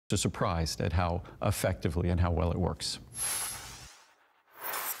Surprised at how effectively and how well it works.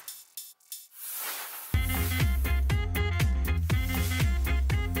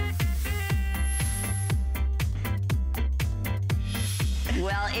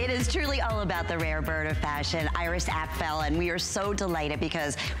 Well, it is truly all about the rare bird of fashion, Iris Apfel, and we are so delighted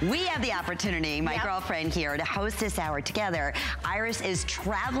because we have the opportunity, my girlfriend here, to host this hour together. Iris is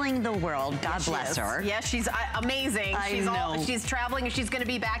traveling the world. God bless her. Yes, she's amazing. She's traveling, and she's going to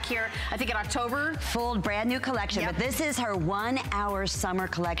be back here, I think, in October. Full brand new collection, but this is her 1 hour summer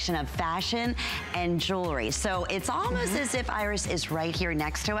collection of fashion and jewelry. So it's almost as if Iris is right here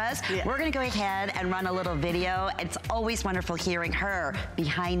next to us. We're going to go ahead and run a little video. It's always wonderful hearing her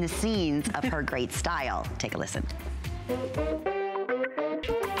behind the scenes of her great style. Take a listen.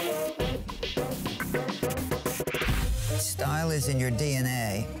 Style is in your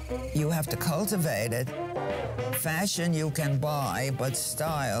DNA. You have to cultivate it. Fashion you can buy, but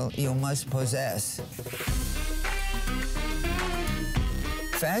style you must possess.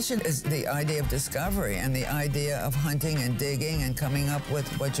 Fashion is the idea of discovery and the idea of hunting and digging and coming up with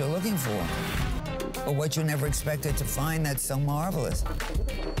what you're looking for, or what you never expected to find that's so marvelous.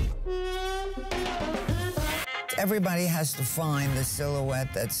 Everybody has to find the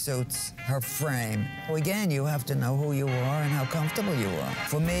silhouette that suits her frame. Well, again, you have to know who you are and how comfortable you are.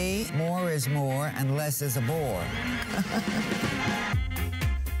 For me, more is more and less is a bore.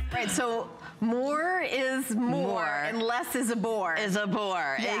 Right, so more is more and less is a bore. Is a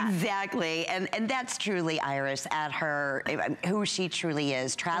bore, exactly. And that's truly Iris at her, who she truly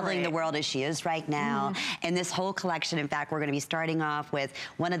is, traveling the world as she is right now. And this whole collection, in fact, we're gonna be starting off with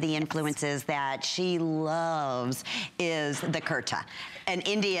one of the influences that she loves is the kurta. And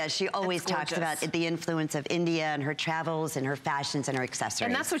India, she always talks about the influence of India and her travels and her fashions and her accessories.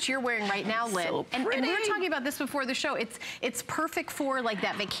 And that's what you're wearing right now, Lynn. So and we were talking about this before the show. It's perfect for like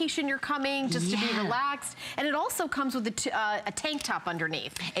that vacation you're coming, just to be relaxed. And it also comes with a tank top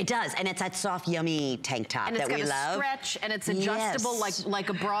underneath. It does, and it's that soft, yummy tank top that we love. And it's got a stretch, and it's adjustable, like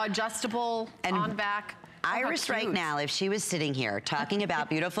a bra adjustable on back. Iris right now, if she was sitting here talking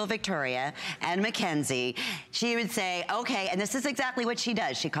about beautiful Victoria and Mackenzie, she would say, okay, and this is exactly what she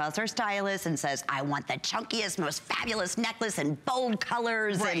does. She calls her stylist and says, I want the chunkiest, most fabulous necklace in bold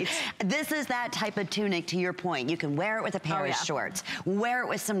colors. And this is that type of tunic, to your point. You can wear it with a pair of shorts. Wear it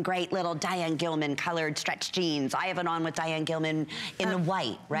with some great little Diane Gilman colored stretch jeans. I have it on with Diane Gilman in the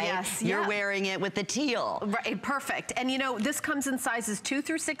white, right? Yes. You're wearing it with the teal. Right, perfect. And you know, this comes in sizes 2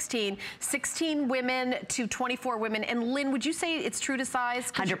 through 16, 16 women to 24 women. And Lynn, would you say it's true to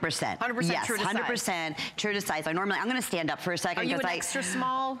size? 100%. 100% yes, true to size. 100% true to size. I'm going to stand up for a second. Are you an extra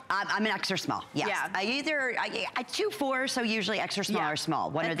small? I'm an extra small, yes. Yeah. I 2'4", so usually extra small or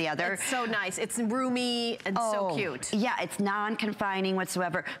small, one or the other. It's so nice. It's roomy and so cute. Yeah, it's non-confining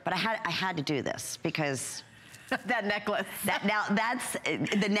whatsoever, but I had to do this because that necklace.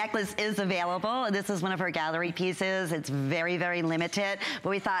 The necklace is available. This is one of her gallery pieces. It's very, very limited. But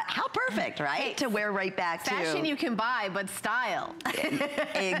we thought, how perfect, right? To wear right back to. Fashion you can buy, but style.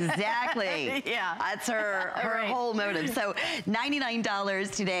 Exactly. Yeah. That's her whole motive. So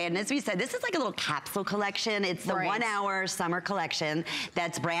 $99 today. And as we said, this is like a little capsule collection. It's the 1 hour summer collection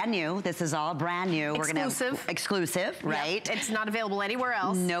that's brand new. This is all brand new. Exclusive. Exclusive, right? Yep. It's not available anywhere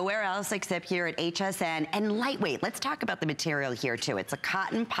else. Nowhere else except here at HSN. And lightweight. Let's talk about the material here too. It's a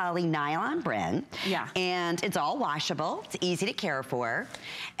cotton poly nylon blend. Yeah. And it's all washable. It's easy to care for.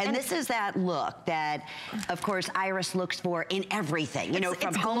 And this is that look that, of course, Iris looks for in everything. You know,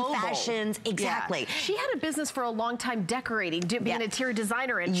 from home fashions. Exactly. Yeah. She had a business for a long time decorating, being an interior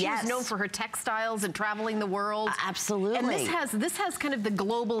designer, and she was known for her textiles and traveling the world. Absolutely. And this has kind of the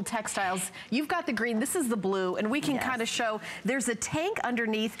global textiles. You've got the green, this is the blue, and we can kind of show there's a tank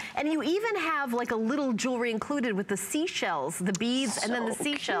underneath, and you even have like a little jewelry included with the seashells, the beads, and then the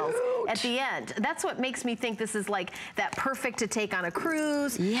seashells at the end. That's what makes me think this is like that perfect to take on a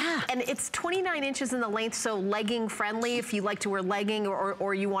cruise. Yeah. And it's 29 inches in the length, so legging friendly if you like to wear legging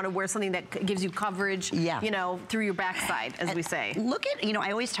or you want to wear something that gives you coverage, you know, through your backside, as we say. Look at, you know,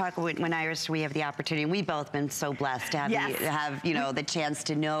 I always talk when Iris, we have the opportunity, and we've both been so blessed to have, you know, the chance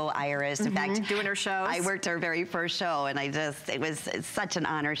to know Iris. In fact, doing her shows. I worked her very first show, and it was such an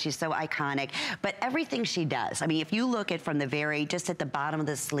honor. She's so iconic. But everything she does. I mean, if you look at from the just at the bottom of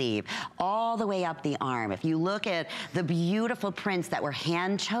the sleeve, all the way up the arm, if you look at the beautiful prints that were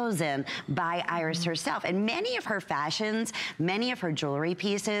hand chosen by Iris herself, and many of her fashions, many of her jewelry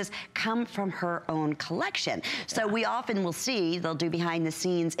pieces come from her own collection. So we often will see, they'll do behind the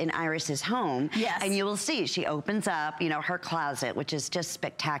scenes in Iris's home, and you will see she opens up, you know, her closet, which is just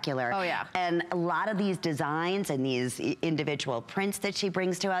spectacular. Oh yeah. And a lot of these designs and these individual prints that she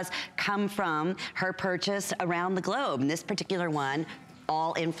brings to us come from her purchase around the globe. And this particular one,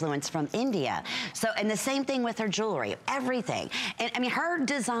 all influence from India. So, and the same thing with her jewelry, everything. And I mean, her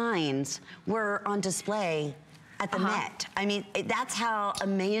designs were on display at the Met. I mean, that's how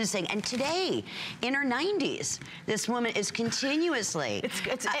amazing. And today, in her 90s, this woman is continuously...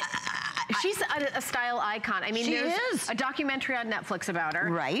 She's a style icon. I mean, there's a documentary on Netflix about her.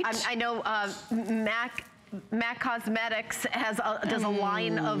 Right. I know MAC Cosmetics does a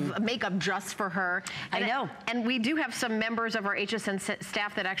line of makeup just for her. And I know. And we do have some members of our HSN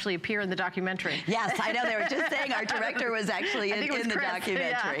staff that actually appear in the documentary. Yes, I know. They were just saying our director was actually in the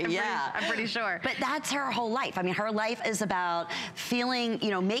documentary. Yeah, I'm pretty sure. But that's her whole life. I mean, her life is about feeling, you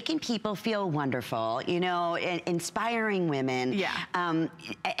know, making people feel wonderful, you know, inspiring women. Yeah.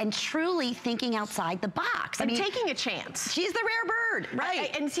 And truly thinking outside the box. And taking a chance. She's the rare bird,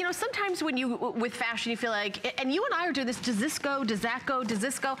 right? And you know, sometimes when you, with fashion, you feel like, and you and I are doing this, does this go, does that go, does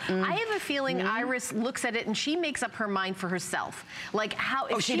this go? I have a feeling Iris looks at it and she makes up her mind for herself. Like how,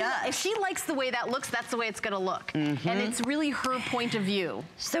 if she likes the way that looks, that's the way it's gonna look. And it's really her point of view.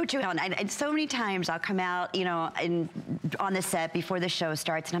 So true, Helen. And so many times I'll come out, you know, on the set before the show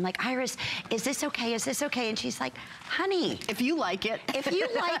starts and I'm like, Iris, is this okay? Is this okay? And she's like, honey. If you like it. If you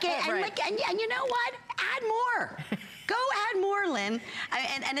like it, and you know what? Add more. Go add more, Lynn.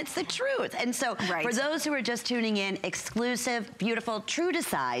 And it's the truth. And so for those who are just tuning in, exclusive, beautiful, true to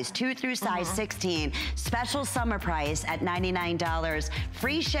size, 2 through size 16, special summer price at $99,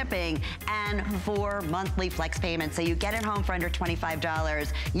 free shipping, and 4 monthly flex payments. So you get it home for under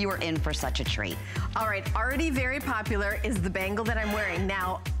 $25. You are in for such a treat. All right, already very popular is the bangle that I'm wearing.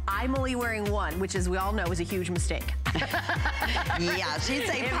 Now, I'm only wearing one, which as we all know is a huge mistake. Yeah, she'd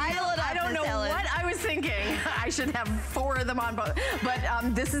say pile it up. I don't know what I was thinking. I should have 4 of them on both. But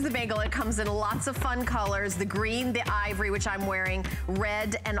this is the bangle. It comes in lots of fun colors. The green, the ivory, which I'm wearing,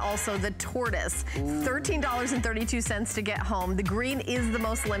 red, and also the tortoise. $13.32 to get home. The green is the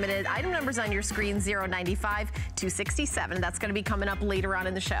most limited. Item numbers on your screen, 095 267. That's going to be coming up later on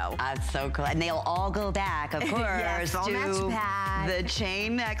in the show. That's so cool. And they'll all go back, of course, to the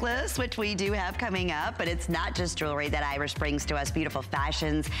chain necklace, which we do have coming up. But it's not just jewelry that Iris brings to us, beautiful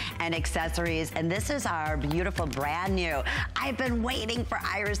fashions and accessories. And this is our beautiful brand new. I've been waiting for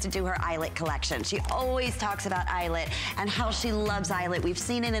Iris to do her eyelet collection. She always talks about eyelet and how she loves eyelet. We've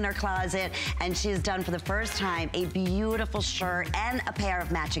seen it in her closet, and she has done for the first time a beautiful shirt and a pair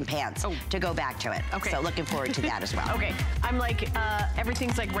of matching pants to go back to it. Okay. So looking forward to that as well. Okay. I'm like,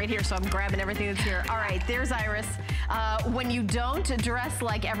 everything's like right here, so I'm grabbing everything that's here. All right, there's Iris. When you don't dress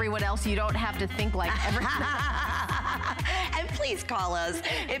like everyone else, you don't have to think like everyone else. And please call us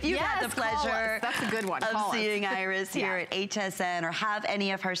if you've had the pleasure That's a good one. of seeing Iris here at HSN, or have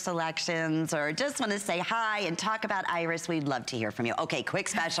any of her selections, or just want to say hi and talk about Iris. We'd love to hear from you. Okay, quick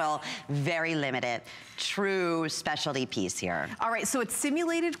special, very limited, true specialty piece here. All right, so it's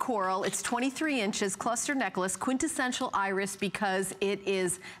simulated coral. It's 23 inches, cluster necklace, quintessential Iris because it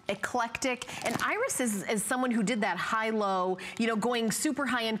is eclectic. And Iris is someone who did that high-low, you know, going super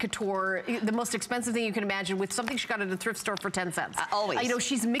high-end couture, the most expensive thing you can imagine, with something she got at a thrift store for 10 cents. Always. You know,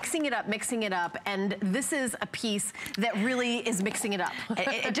 she's mixing it up, and this is a piece that really is mixing it up.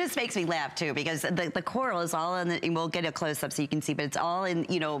 It just makes me laugh too, because the coral is all in the, and we'll get a close-up so you can see, but it's all in,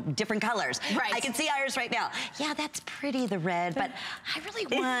 you know, different colors. Right. I can see Iris right now. Yeah, that's pretty, the red, but I really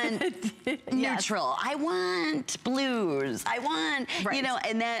want neutral. I want blues. I want, you know,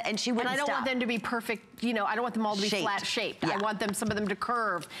 and she wouldn't stop. And I don't want them to be perfect, you know, I don't want them all to be flat shaped. I want them, some of them to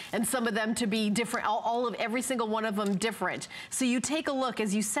curve, and some of them to be different, every single one of them different. So you take a look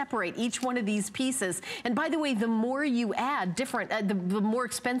as you separate each one of these pieces. And by the way, the more you add different, the more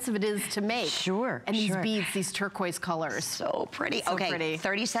expensive it is to make. Sure. And these beads, these turquoise colors. So pretty. So pretty.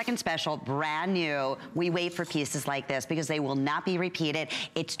 30-second special, brand new. We wait for pieces like this because they will not be repeated.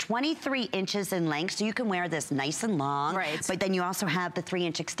 It's 23 inches in length, so you can wear this nice and long. Right. But then you also have the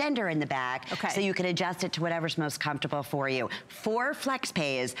 3-inch extender in the back, so you can adjust it to whatever's most comfortable for you. 4 flex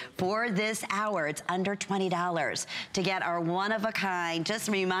pays for this hour. It's under $20 to get our one of a kind. Just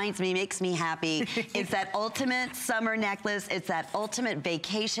reminds me, makes me happy. It's that ultimate summer necklace. It's that ultimate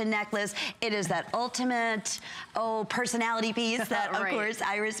vacation necklace. It is that ultimate, personality piece that, of course,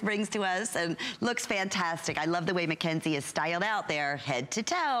 Iris brings to us and looks fantastic. I love the way Mackenzie is styled out there, head to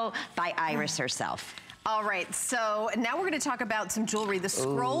toe, by Iris herself. All right, so now we're going to talk about some jewelry. The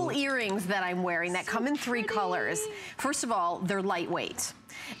scroll earrings that I'm wearing that come in 3 colors. First of all, they're lightweight.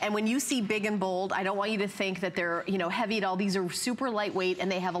 And when you see big and bold, I don't want you to think that they're, you know, heavy at all. These are super lightweight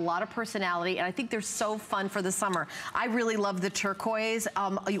and they have a lot of personality, and I think they're so fun for the summer. I really love the turquoise.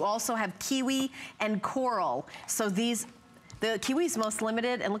 You also have kiwi and coral. So these, the kiwi is most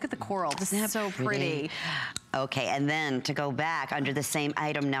limited, and look at the coral. This is so pretty. Okay, and then to go back under the same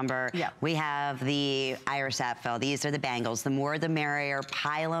item number, we have the Iris Apfel. These are the bangles. The more the merrier.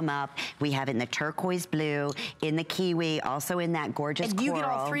 Pile them up. We have in the turquoise blue, in the kiwi, also in that gorgeous coral. And you get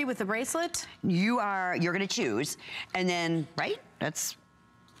all 3 with the bracelet? You're gonna choose, and then, right? That's...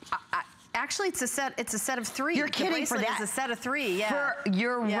 Actually, it's a set of 3. You're kidding for that? It's a set of 3, yeah.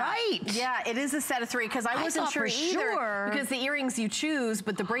 You're right. Yeah, it is a set of 3, because I wasn't sure either. Because the earrings you choose,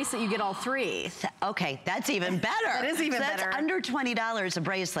 but the bracelet you get all 3. Okay, that's even better. That is even better. That's under $20 a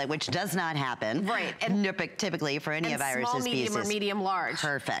bracelet, which does not happen. Right. And typically for any of Iris's small, medium, pieces. Or medium, large.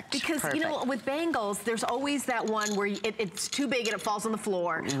 Perfect. Because, you know, with bangles, there's always that one where it's too big and it falls on the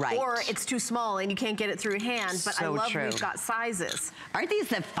floor. Right. Or it's too small and you can't get it through your hand. But I love we've got sizes. Aren't these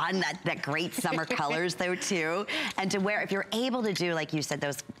the fun, that great summer colors though too? And to wear, if you're able to do, like you said,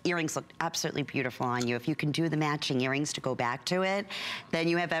 those earrings look absolutely beautiful on you. If you can do the matching earrings to go back to it, then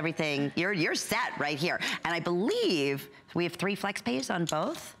you have everything. You're set right here. And I believe we have 3 flex pays on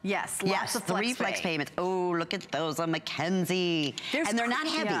both. Yes, lots of three flex payments. Oh, look at those on Mackenzie. And they're not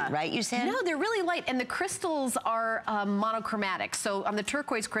heavy, right, you said? No, they're really light. And the crystals are monochromatic. So on the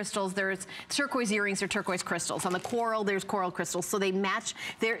turquoise crystals, there's turquoise earrings or turquoise crystals. On the coral, there's coral crystals. So they match,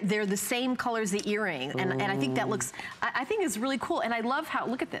 they're the same color as the earring. And I think that looks, I think it's really cool. And I love how,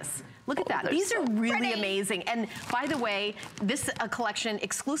 look at this. Look at that. These are really amazing. And by the way, this collection,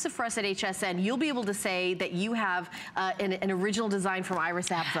 exclusive for us at HSN, you'll be able to say that you have an original design from Iris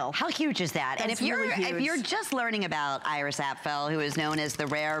Apfel. How huge is that? And if you're just learning about Iris Apfel, who is known as the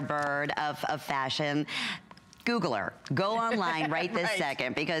rare bird of fashion, Google her. Go online right this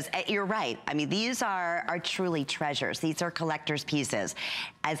second, because you're right. I mean, these are truly treasures. These are collector's pieces.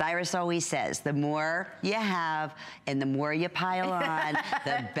 As Iris always says, the more you have and the more you pile on,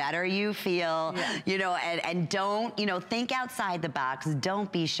 the better you feel. You know, and don't, you know, think outside the box.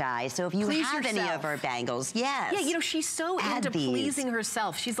 Don't be shy. So if you have any of her bangles, yeah, you know, she's so into pleasing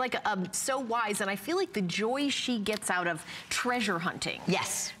herself. She's like so wise, and I feel like the joy she gets out of treasure hunting.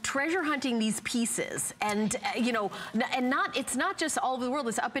 Yes. Treasure hunting these pieces, and you know, and it's not just all over the world.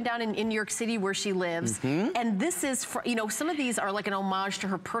 It's up and down in New York City where she lives. And this is, you know, some of these are like an homage to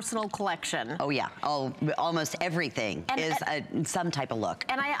her personal collection. Oh yeah, almost everything is some type of look.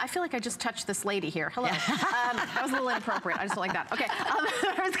 And I feel like I just touched this lady here. Hello. That was a little inappropriate. I just don't like that. Okay.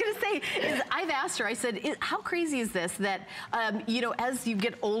 I was gonna say is I've asked her. I said, how crazy is this that you know, as you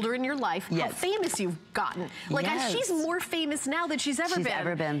get older in your life, how famous you've gotten? Like she's more famous now than she's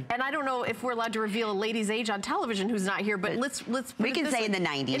ever been. And I don't know if we're allowed to reveal a lady's age on television who's not here, but let's we can say in the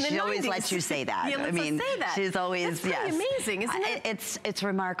 90s. She always lets you say that. Yeah, I mean, say that. She's always That's pretty amazing, isn't it? It's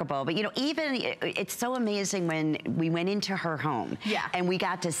remarkable. But you know, even it's so amazing when we went into her home and we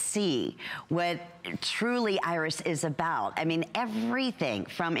got to see what truly Iris is about. I mean, everything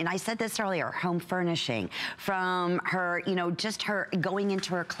from, and I said this earlier, home furnishing, from her, you know, just her going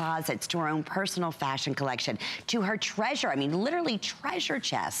into her closets, to her own personal fashion collection, to her treasure. I mean, literally treasure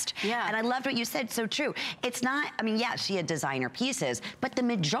chest. Yeah. And I loved what you said, so true. It's not, I mean, yeah, she had designer pieces, but the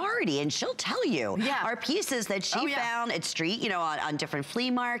majority, and she'll tell you, are pieces that she found at street, you know, on different flea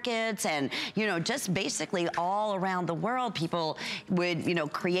markets, and, you know, just basically all around the world, people would, you know,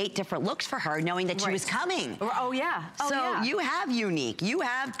 create different looks for her, knowing that she was coming. Oh yeah. So you have unique, you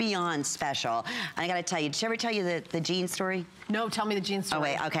have beyond special. I gotta tell you, did she ever tell you the jean story? No, tell me the jean story. Oh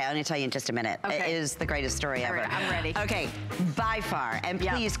wait, okay, I'm gonna tell you in just a minute. It is the greatest story ever. I'm ready. Okay, by far, and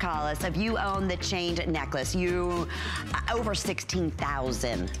please call us if you own the chained necklace. You, over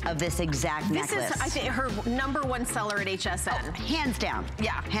 16,000 of this exact necklace. This is, I think, her #1 seller at HSN. Oh, hands down.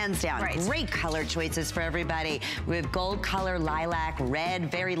 Yeah. Hands down. Right. Great color choices for everybody. We have gold color, lilac,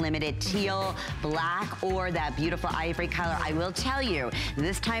 red, very limited, teal, black, or that beautiful ivory color. I will tell you,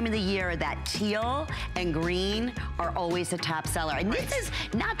 this time of the year, that teal and green are always a top seller. And this is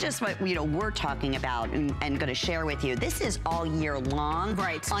not just what, you know, we're talking about and going to share with you. This is all year long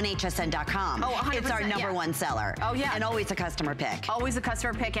on hsn.com. Oh, 100%, it's our number one seller. Oh, yeah. And always a customer pick. Always a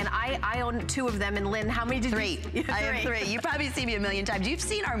customer pick, and I own 2 of them. And Lynn, how many did you? 3. I have 3. You've probably seen me a million times. You've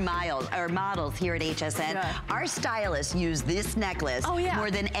seen our models here at HSN. Yeah. Our stylists use this necklace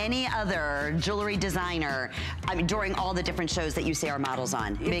more than any other jewelry designer. I mean, during all the different shows that you see our models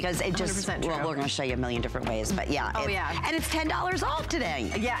on, because it just well, we're going to show you a million different ways, but yeah. And it's $10 off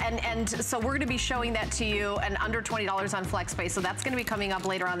today. Yeah, and so we're going to be showing that to you, and under $20 on FlexPay. So that's going to be coming up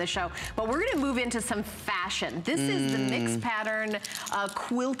later on the show. But we're going to move into some fashion. This is the mixed pattern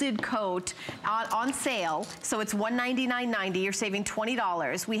quilted coat on sale. So it's $199.90. You're saving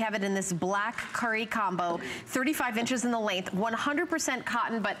 $20. We have it in this black curry combo, 35 inches in the length, 100%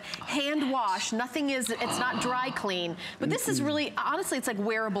 cotton, but hand wash. Nothing is, it's not dry clean. But this is really, honestly, it's like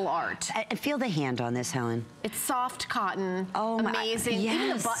wearable art. And feel the hand on this, Helen. It's soft cotton. Oh, amazing.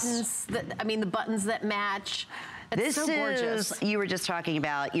 Even the buttons the buttons that match. It's so gorgeous. You were just talking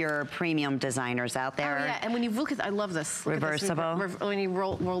about your premium designers out there. Oh, yeah, and when you look at, I love this. Reversible. When you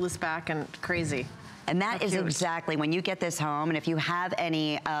roll this back, and crazy. And that is exactly when you get this home, and if you have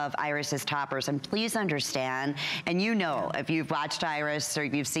any of Iris's toppers, and please understand, and you know, if you've watched Iris or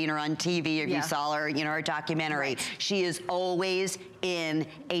if you've seen her on TV, or if you saw her, you know, her documentary, she is always in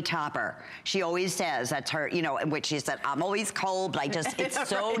a topper. She always says, that's her, you know, in which she said, I'm always cold, but I just, it's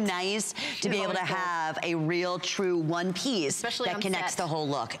so nice to be able to have a real true one piece especially that connects the whole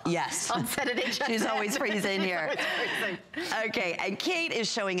look. Yes. On set at HSN. She's always freezing here. Okay, and Kate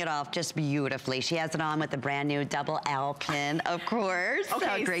is showing it off just beautifully. She has it on with the brand new double L pin, of course. Okay,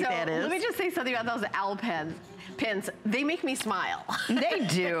 how great that is. Let me just say something about those L pins. They make me smile. They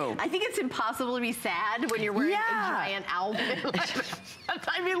do. I think it's impossible to be sad when you're wearing a giant owl pin.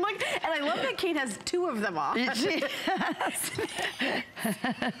 I mean, look, and I love that Kate has 2 of them on.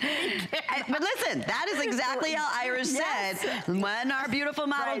 But listen, that is exactly how Iris said, when our beautiful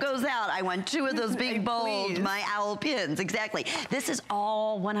model goes out, I want 2 of those big, bold, my owl pins. Exactly. This is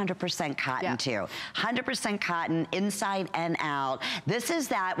all 100% cotton, too. 100% cotton, inside and out. This is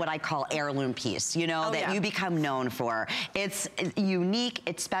that, what I call heirloom piece, you know, that you become known for. It's unique,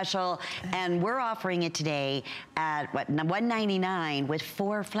 it's special, and we're offering it today at what, $199 with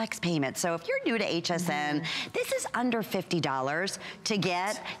 4 flex payments. So if you're new to HSN, this is under $50 to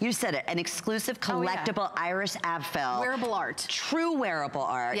get, you said it, an exclusive collectible Iris Apfel. Wearable art. True wearable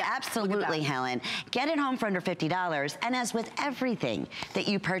art. Yeah, absolutely, Helen. Get it home for under $50, and as with everything that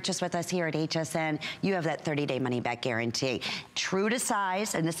you purchase with us here at HSN, you have that 30-day money-back guarantee. True to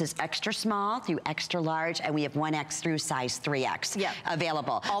size, and this is extra small through extra large, and we have 1X through size 3X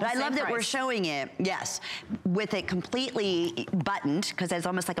available. But I love that we're showing it, with it completely buttoned, because there's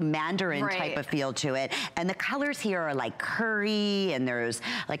almost like a mandarin type of feel to it. And the colors here are like curry, and there's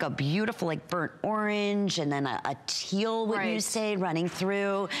like a beautiful like burnt orange, and then a teal, would you say, running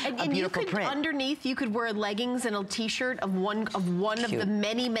through a beautiful print. Underneath, you could wear leggings and a t-shirt of one of the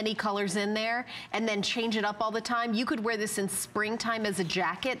many colors in there, and then change it up all the time. You could wear this in springtime as a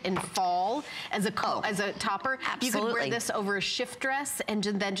jacket, in fall as a topper. Absolutely. You could wear this over a shift dress and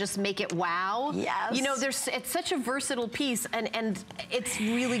then just make it wow. Yes. You know, it's such a versatile piece, and it's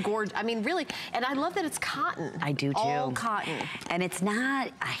really gorgeous. I mean, really, and I love that it's cotton. I do too. All cotton. And it's not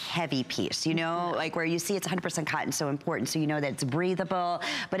a heavy piece, you know, like where you see it's 100% cotton, so important, so you know that it's breathable,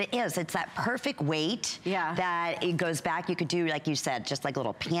 but it is. It's that perfect weight that it goes back. You could do, like you said, just like a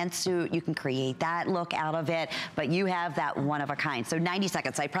little pantsuit. You can create that look out of it, but you have that one of a kind. So 90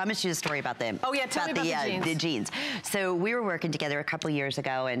 seconds. I promised you a story about them. Oh yeah, tell me about the jeans. So we were working together a couple years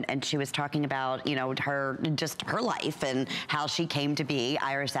ago, and she was talking about, you know, her life and how she came to be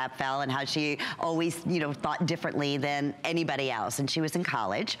Iris Apfel, and how she always, you know, thought differently than anybody else. And she was in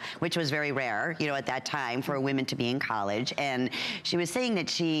college, which was very rare, you know, at that time for a woman to be in college. And she was saying that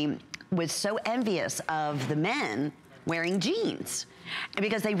she was so envious of the men wearing jeans,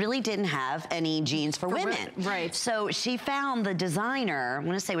 because they really didn't have any jeans for women. Right. So she found the designer, I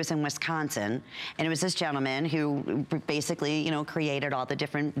want to say it was in Wisconsin, and it was this gentleman who basically, you know, created all the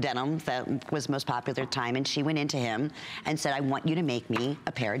different denim that was most popular at the time, and she went into him and said, I want you to make me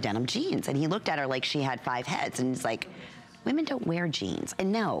a pair of denim jeans. And he looked at her like she had 5 heads, and he's like, women don't wear jeans.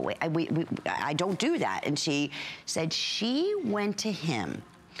 And no, I don't do that. And she said she went to him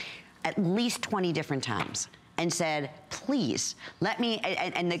at least 20 different times and said, please, let me,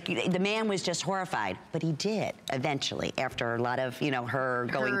 and the man was just horrified, but he did eventually, after a lot of, you know, her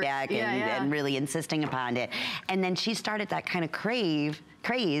going back and really insisting upon it. And then she started that kind of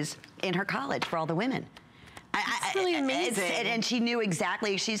craze in her college for all the women. It's really amazing. And she knew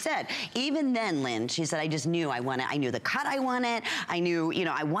exactly, she said, even then, Lynn, she said, I just knew I knew the cut I wanted. I knew, you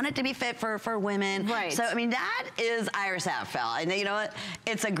know, I wanted to be fit for women. Right. So, I mean, that is Iris Apfel. And you know what?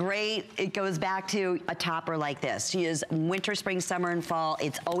 It's a great, it goes back to a topper like this. She is winter, spring, summer, and fall.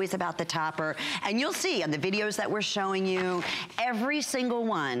 It's always about the topper. And you'll see on the videos that we're showing you, every single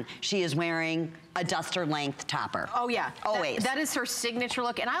one, she is wearing a duster length topper. Oh yeah, always. That is her signature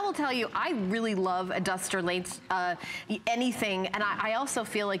look. And I will tell you, I really love a duster length anything. And I also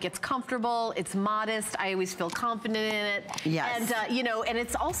feel like it's comfortable, it's modest. I always feel confident in it. Yes. And you know, and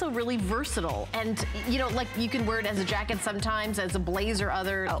it's also really versatile. And you know, like you can wear it as a jacket sometimes, as a blazer,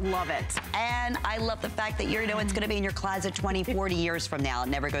 love it. And I love the fact that you know it's going to be in your closet 20, 40 years from now. It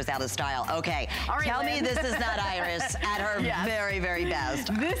never goes out of style. Okay, all right, tell Lynn. me this is not Iris at her very, very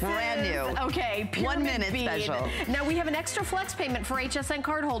best. This brand is, new. Okay. 1 minute bead. special. Now we have an extra flex payment for HSN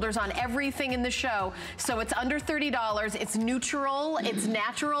card holders on everything in the show. So it's under $30. It's neutral, it's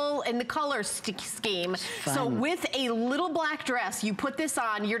natural in the color scheme. Fun. So with a little black dress, you put this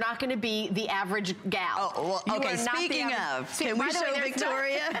on, you're not gonna be the average gal. Oh, well, okay, speaking of, can we show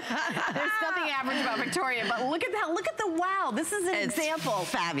Victoria? There's nothing average about Victoria, but look at that, look at the wow. This is an example.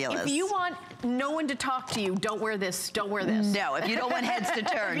 Fabulous. If you want no one to talk to you, don't wear this, don't wear this. No, if you don't want heads to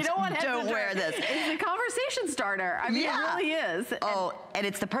turn, if you don't want heads don't to wear turn. this. It's a conversation starter. I mean, it really is. Oh, and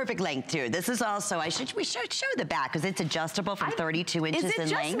it's the perfect length too. This is also, we should show the back because it's adjustable from 32 inches in length.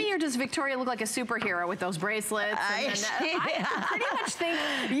 Is it just me or does Victoria look like a superhero with those bracelets? I pretty much think,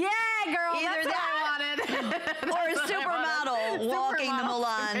 yeah, girl, either that's what I wanted. Or a supermodel walking the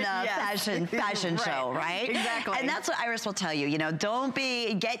Milan fashion show, right? Exactly. And that's what Iris will tell you. You know, don't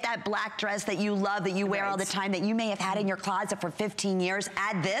get that black dress that you love, that you wear all the time, that you may have had in your closet for 15 years.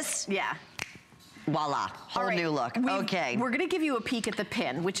 Add this. Yeah. Voila, whole new look. Okay. We're gonna give you a peek at the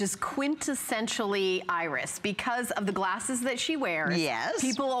pin, which is quintessentially Iris because of the glasses that she wears. Yes.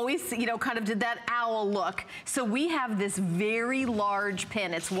 People always, you know, kind of did that owl look. So we have this very large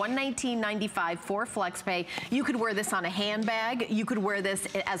pin. It's $119.95 for FlexPay. You could wear this on a handbag. You could wear this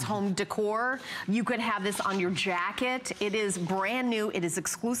as home decor. You could have this on your jacket. It is brand new. It is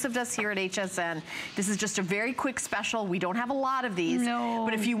exclusive to us here at HSN. This is just a very quick special. We don't have a lot of these. No.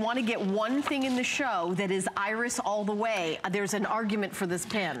 But if you want to get one thing in the show that is Iris all the way, there's an argument for this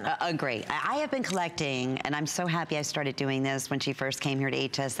pin. Agree. I have been collecting, and I'm so happy I started doing this when she first came here to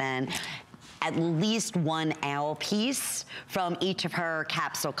HSN, at least one owl piece from each of her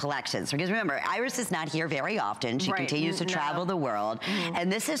capsule collections. Because remember, Iris is not here very often. She continues to travel the world.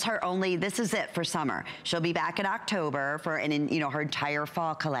 And this is her only, this is it for summer. She'll be back in October for her entire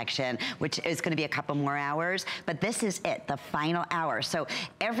fall collection, which is gonna be a couple more hours. But this is it, the final hour. So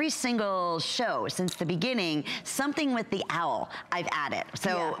every single show since the beginning, something with the owl I've added.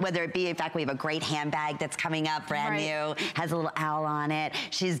 So whether it be, in fact, we have a great handbag that's coming up, brand new, has a little owl on it.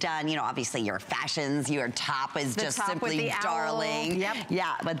 She's done, obviously your fashions, your top is just simply darling. Yep.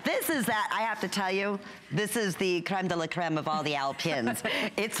 Yeah, but this is that, I have to tell you, this is the creme de la creme of all the owl pins.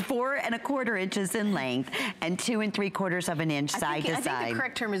 It's 4 1/4 inches in length and 2 3/4 of an inch side to side. I think the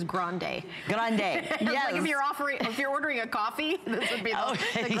correct term is grande. Grande, yes. Like if you're ordering a coffee, this would be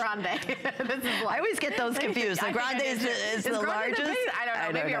the grande. I always get those confused. The grande is the largest. I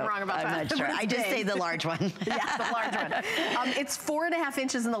don't know, maybe I'm wrong about that. I'm not sure. I just say the large one. Yeah, the large one. It's 4 1/2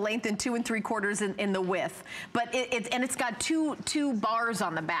 inches in the length and 2 3/4 in the width. But it's got two bars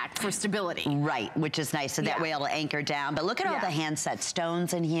on the back for stability. Right, which is nice. So that way it'll anchor down. But look at all the hand-set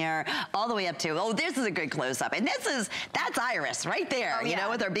stones in here, all the way up to, this is a good close-up. And that's Iris right there, you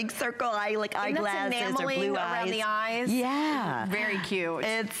know, with her big circle eyeglasses, her blue eyes. Around the eyes. Yeah. Very cute.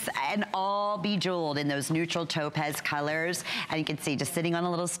 And all bejeweled in those neutral topaz colors. And you can see just sitting on a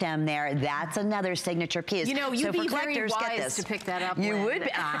little stem there, that's another signature piece. You know, you'd be very wise to pick that up. You would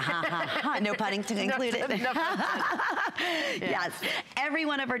be, no putting included. Yes, every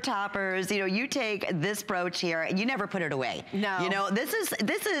one of her toppers, you take this brooch here and you never put it away. No. This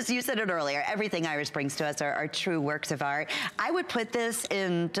is, you said it earlier, everything Iris brings to us are true works of art. I would put this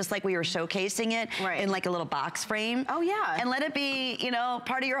in, just like we were showcasing it, in like a little box frame. Oh yeah. And let it be,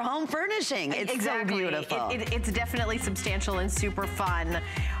 part of your home furnishing. It's so beautiful. It's definitely substantial and super fun.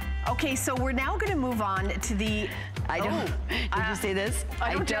 Okay, so we're now going to move on to the... Did you see this?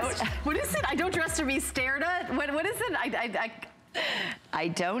 What is it? I don't dress to be stared at? What is it? I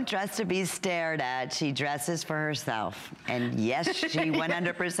don't dress to be stared at. She dresses for herself. And yes, she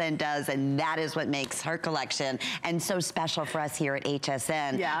 100% does. And that is what makes her collection and so special for us here at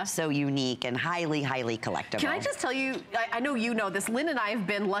HSN. Yeah. So unique and highly, highly collectible. Can I just tell you, I know you know this. Lynn and I have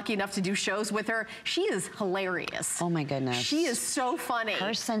been lucky enough to do shows with her. She is hilarious. Oh my goodness. She is so funny.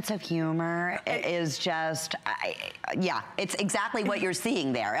 Her sense of humor is just, yeah, it's exactly what you're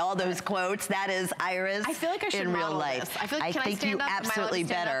seeing there. All those quotes, that is Iris I feel like I should in real model life. this. I feel like, I think you absolutely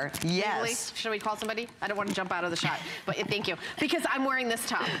better. Yes. Should we call somebody? I don't want to jump out of the shot, but thank you. Because I'm wearing this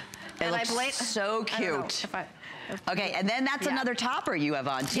top. It looks so cute. Okay, and then that's another topper you have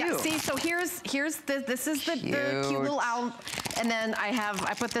on too. Yeah, see, so here's this is the cute little owl, and then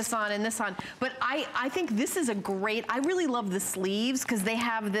I put this on and this on. But I think this is a great, I really love the sleeves because they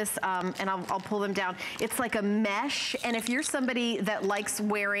have this, and I'll pull them down. It's like a mesh, and if you're somebody that likes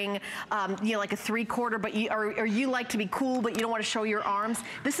wearing, you know, like a 3/4, but or you like to be cool, but you don't want to show your arms,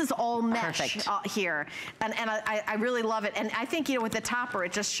 this is all mesh here, and I really love it. And I think, you know, with the topper,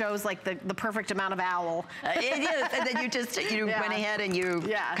 it just shows like the perfect amount of owl. It is. And then you went ahead and you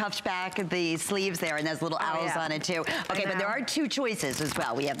cuffed back the sleeves there, and there's little owls on it too. Okay, but there are two choices as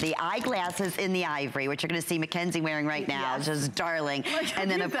well. We have the eyeglasses in the ivory, which you're going to see Mackenzie wearing right now, just darling. And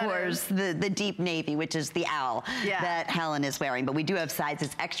then of course the deep navy, which is the owl that Helen is wearing. But we do have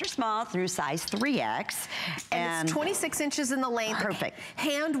sizes extra small through size 3X. And it's 26 inches in the length. Perfect.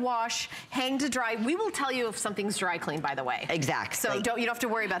 Hand wash, hang to dry. We will tell you if something's dry clean, by the way. Exactly. So you don't have to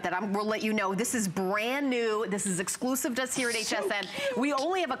worry about that. We'll let you know. This is brand new. This is exclusive to us here at HSN. We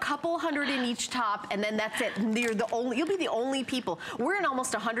only have a couple hundred in each top, and then that's it. You'll be the only people. We're in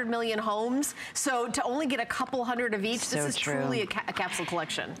almost 100 million homes, so to only get a couple hundred of each, this is truly a capsule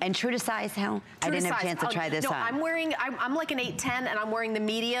collection. And true to size, Hal? I didn't have a chance to try this on. I'm wearing, I'm like an 8'10", and I'm wearing the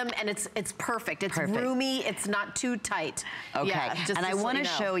medium, and it's perfect. It's roomy. It's not too tight. Okay. Yeah, and I want to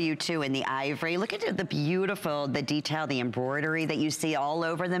show you too in the ivory. Look at the beautiful, the detail, the embroidery that you see all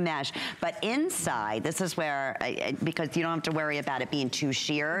over the mesh. But inside, this is where, because you don't have to worry about it being too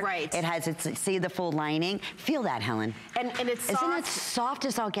sheer. Right. It has see the full lining. Feel that, Helen. And it's soft. Isn't it soft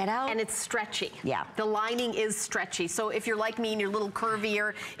as all get out? And it's stretchy. Yeah. The lining is stretchy. So if you're like me and you're a little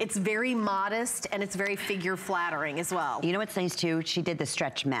curvier, it's very modest and it's very figure flattering as well. You know what's nice too? She did the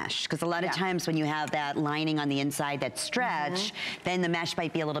stretch mesh. Because a lot of times when you have that lining on the inside that's stretched, then the mesh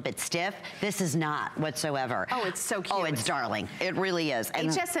might be a little bit stiff. This is not whatsoever. Oh, it's so cute. Oh, it's darling. It really is. And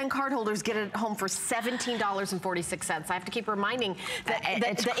HSN cardholders get it home for $17.46. I have to keep reminding that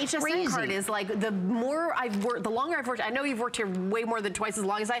the HSN card is like, the more I've worked, the longer I've worked, I know you've worked here way more than twice as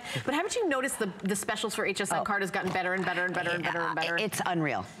long as I, but haven't you noticed the specials for HSN card has gotten better and better and better and better and better? It's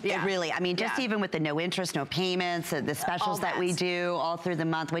unreal. It really, I mean, just even with the no interest, no payments, the specials that we do all through the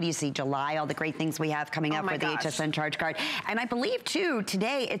month. What do you see? July, all the great things we have coming up with the HSN charge card. And I believe too,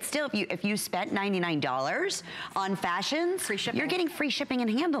 today, it's still, if you spent $99 on fashions, you're getting free shipping and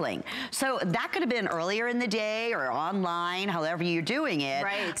handling. So that could have been earlier in the day or online, however you're doing it,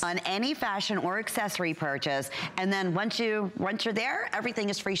 on any fashion or accessory purchase. And then once you're there, everything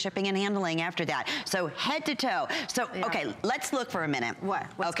is free shipping and handling after that. So head to toe. So, okay, let's look for a minute.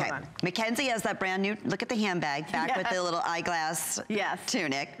 What's going on? Mackenzie has that brand new, look at the handbag, back with the little eyeglass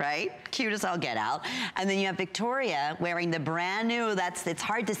tunic, right? Cute as all get out. And then you have Victoria wearing the brand new, it's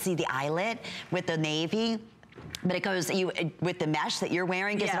hard to see the eyelet with the navy. But it goes, with the mesh that you're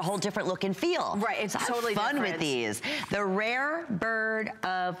wearing, gives it a whole different look and feel. Right, it's totally fun with these. The rare bird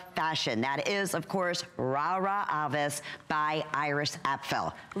of fashion. That is, of course, Rara Avis by Iris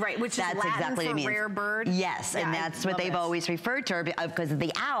Apfel. Right, which is Latin for rare bird. Yes, and that's what they've always referred to her because of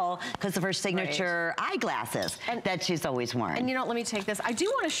the owl, because of her signature eyeglasses that she's always worn. And you know, let me take this. I do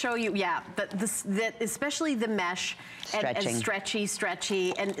want to show you, that especially the mesh and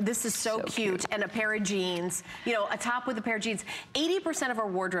stretchy, and this is so cute. And a pair of jeans. You know, a top with a pair of jeans. 80% of our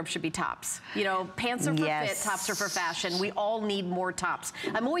wardrobe should be tops. You know, pants are for fit, tops are for fashion. We all need more tops.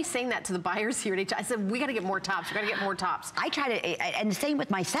 I'm always saying that to the buyers here at HSN. I said, we got to get more tops. We got to get more tops. I try to, and the same with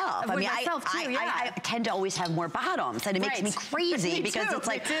myself. With myself too, I tend to always have more bottoms, and it makes me crazy because it's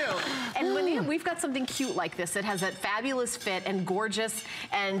like, and when we've got something cute like this, it has that fabulous fit and gorgeous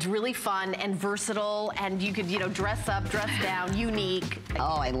and really fun and versatile, and you could, you know, dress up, dress down, unique.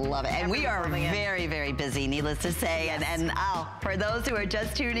 Oh, I love it. And we are very, very busy, needless to say. And for those who are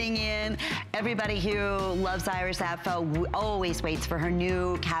just tuning in, everybody who loves Iris Apfel always waits for her new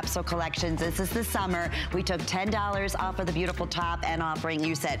new capsule collections. This is the summer. We took $10 off of the beautiful top and offering,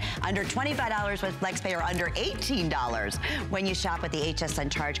 you said, under $25 with FlexPay or under $18 when you shop with the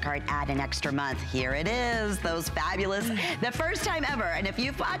HSN charge card, add an extra month. Here it is, those fabulous, the first time ever. And if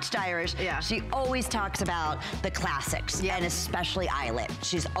you've watched Irish, she always talks about the classics, and especially eyelet.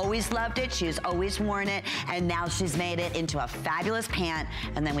 She's always loved it, she's always worn it, and now she's made it into a fabulous pant,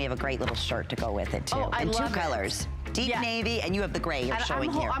 and then we have a great little shirt to go with it too. I in love two colors. Deep navy, and you have the gray you're showing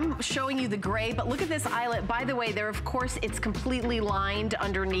here. I'm showing you the gray, but look at this eyelet. By the way, there, of course, it's completely lined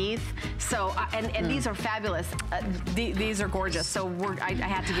underneath. So, and these are fabulous. These are gorgeous. So I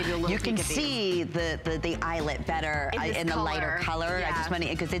had to give you a little peek at these. You can see the eyelet better in the lighter color. I just want to,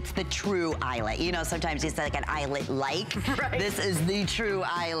 because it's the true eyelet. You know, sometimes it's like an eyelet-like. Right. This is the true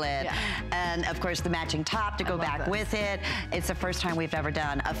eyelet. And of course, the matching top to go back with it. It's the first time we've ever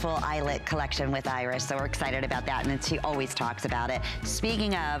done a full eyelet collection with Iris, so we're excited about that. And she always talks about it.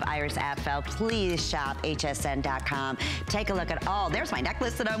 Speaking of Iris Apfel, please shop hsn.com. Take a look at there's my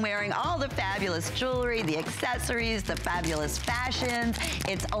necklace that I'm wearing, all the fabulous jewelry, the accessories, the fabulous fashions.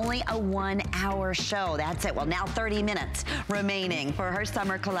 It's only a 1-hour show. That's it. Well, now 30 minutes remaining for her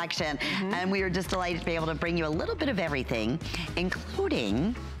summer collection. And we are just delighted to be able to bring you a little bit of everything,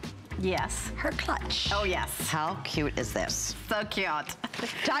 including her clutch. Oh, yes. How cute is this? So cute.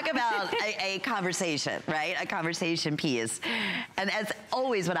 Talk about a conversation, right? A conversation piece. And as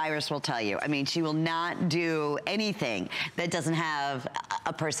always, what Iris will tell you, I mean, she will not do anything that doesn't have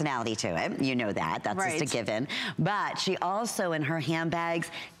a personality to it. You know that. That's just a given. But she also, in her handbags,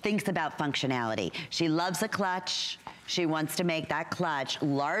 thinks about functionality. She loves a clutch. She wants to make that clutch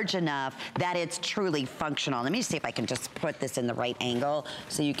large enough that it's truly functional. Let me see if I can just put this in the right angle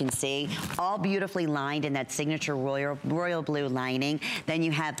so you can see. All beautifully lined in that signature royal blue lining. Then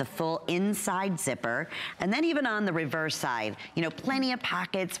you have the full inside zipper. And then even on the reverse side, you know, plenty of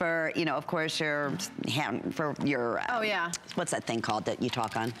pockets for, you know, of course, your what's that thing called that you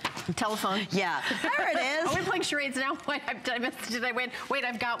talk on? Telephone. Yeah, there it is. Are we playing charades now? Wait, did I win? Wait,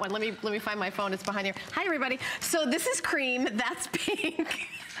 I've got one. Let me find my phone. It's behind here. Hi, everybody. So this is cream, that's pink.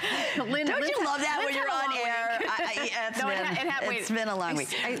 Don't you love that when you're on air? It's been a long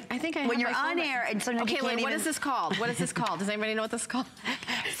week. I think I when you're on air and sometimes okay, Lynn, what is this called? What is this called? Does anybody know what this is called?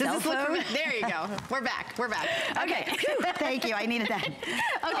 Does this look familiar? There you go. We're back. We're back. Okay. Thank you. I needed that. Okay.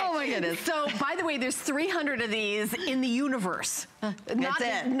 Oh my goodness. So, by the way, there's 300 of these in the universe. Not,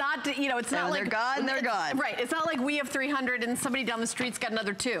 you know, it's not like they're gone. They're gone. Right. It's not like we have 300 and somebody down the street's got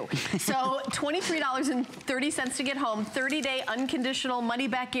another 2. So, $23.30 to get home. 30-day unconditional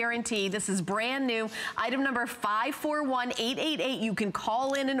money-back guarantee. This is brand new. Item number 541888. You can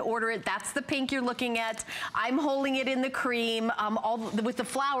call in and order it. That's the pink you're looking at. I'm holding it in the cream, with the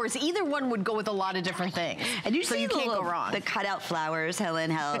flowers. Either one would go with a lot of different things. And you see you can't go wrong. The cutout flowers,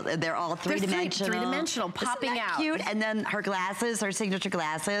 Helen, how they're all three-dimensional. Three-dimensional, popping out. Cute. And then her glasses, her signature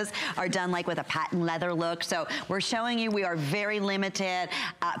glasses, are done like with a patent leather look. So we're showing you we are very limited.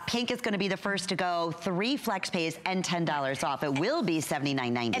 Pink is going to be the first to go. 3 flex pays and $10 off. It will be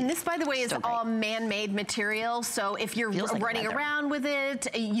 $79.90. And this, by the way, is all man-made material. So if you're running around with it,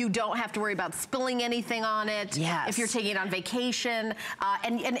 you don't have to worry about spilling anything on it. Yes. If you're taking it on vacation.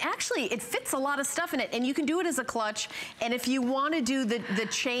 And actually, it fits a lot of stuff in it. And you can do it as a clutch. And if you want to do the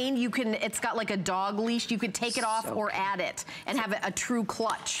chain, you can, it's got like a dog leash. You could take it off or add it and have a true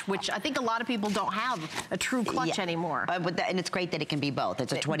clutch, which I think a lot of people don't have a true clutch anymore. And it's great that it can be both.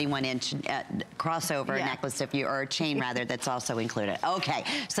 It's a 21-inch crossover necklace, or chain rather, that's also included. Okay,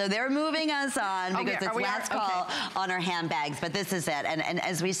 so they're moving us on because it's last call on our handbags, but this is it. And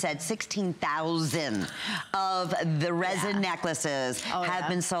as we said, 16,000 of the resin necklaces have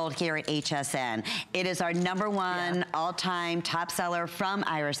been sold here at HSN. It is our #1 all-time top seller from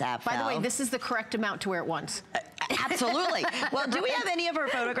Iris Apfel. By the way, this is the correct amount to wear it once. Absolutely. Well, do we have any of her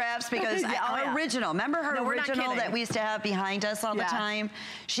photographs? Because our original, remember her original that we used to have behind us all the time?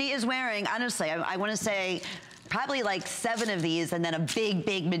 She is wearing, honestly, I want to say, probably like 7 of these and then a big,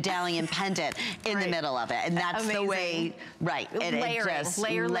 big medallion pendant in the middle of it. And that's the way, layer.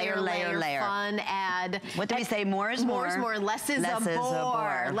 Fun, add. What do we say? More is more. More is more. Less is a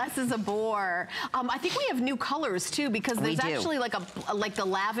bore. Less is a bore. I think we have new colors too, because there's actually like the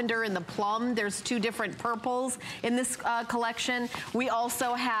lavender and the plum. There's 2 different purples in this collection. We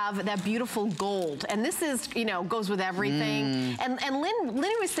also have that beautiful gold. And this is, you know, goes with everything. And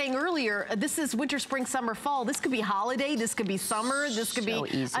Lynn was saying earlier, this is winter, spring, summer, fall. This could be holiday, this could be summer, this could be,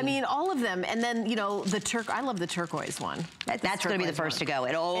 easy. I mean, all of them. And then, you know, I love the turquoise one. That's going to be the first to go.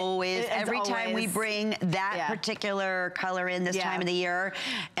 It always, every time we bring that particular color in this time of the year,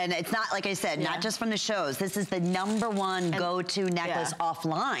 and it's not, like I said, not just from the shows. This is the #1 go-to necklace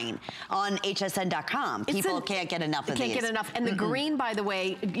offline on hsn.com. People can't get enough of these. Can't get enough. And the green, by the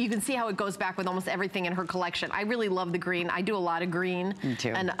way, you can see how it goes back with almost everything in her collection. I really love the green. I do a lot of green. Me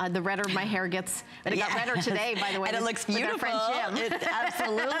too. And the redder my hair gets, and it got redder today, by the way. And it looks beautiful. It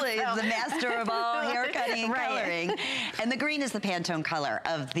absolutely is the master of all hair cutting and coloring. And the green is the Pantone color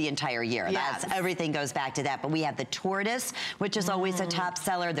of the entire year. That's everything goes back to that. But we have the tortoise, which is always a top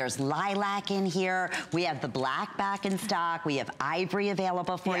seller. There's lilac in here. We have the black back in stock. We have ivory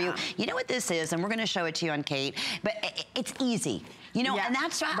available for you. You know what this is? And we're going to show it to you on Kate. But it's easy. You know, and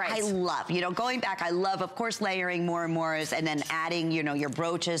that's what I love. You know, going back, I love, of course, layering more and more, and then adding, you know, your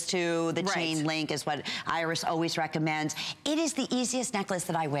brooches to the chain link is what Iris always recommends. It is the easiest necklace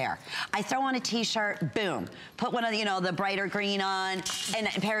that I wear. I throw on a t-shirt, boom. Put one of the, you know, the brighter green on, and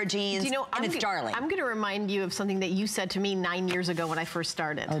a pair of jeans, you know, and it's darling. I'm going to remind you of something that you said to me 9 years ago when I first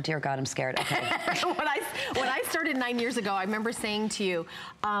started. Oh, dear God, I'm scared. Okay. when I started 9 years ago, I remember saying to you,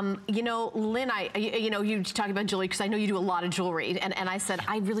 you know, Lynn, you know, you talk about jewelry, because I know you do a lot of jewelry. And I said,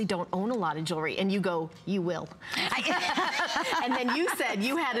 I really don't own a lot of jewelry. And you go, you will. And then you said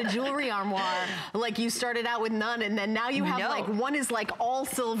you had a jewelry armoire, like you started out with none, and then now you have like, one is like all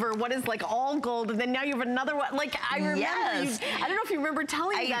silver, one is like all gold, and then now you have another one. Like, I remember you, I don't know if you remember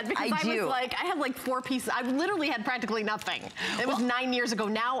telling me that, because I was like, I had like 4 pieces. I literally had practically nothing. It was 9 years ago.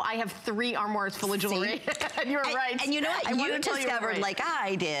 Now I have 3 armoires full of jewelry. And you're right. And you know what? You discovered, like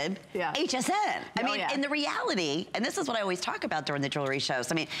I did, HSN. I mean, in the reality, and this is what I always talk about during the jewelry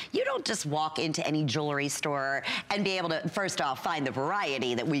shows. I mean, you don't just walk into any jewelry store and be able to, first off, find the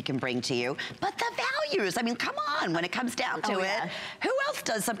variety that we can bring to you, but the values. I mean, come on, when it comes down to it, who else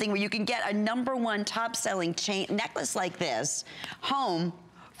does something where you can get a #1 top-selling chain necklace like this home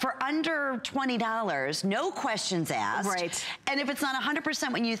for under $20, no questions asked. Right. And if it's not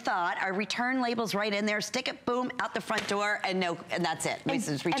 100% what you thought, our return label's right in there. Stick it, boom, out the front door, and that's it. We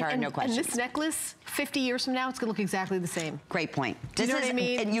just return, no questions. And this necklace, 50 years from now, it's gonna look exactly the same. Great point. Do you know what I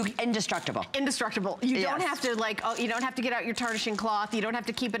mean? And indestructible. Indestructible. You don't have to you don't have to get out your tarnishing cloth. You don't have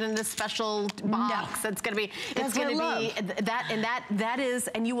to keep it in a special box. It's gonna be, that is,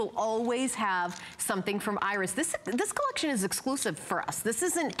 and you will always have something from Iris. This collection is exclusive for us. This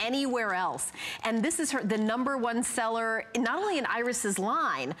isn't anywhere else. And this is the #1 seller, not only in Iris's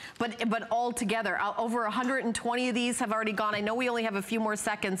line, but all together. Over 120 of these have already gone. I know we only have a few more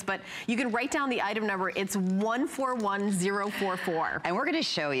seconds, but you can write down the item number. It's 141044. And we're going to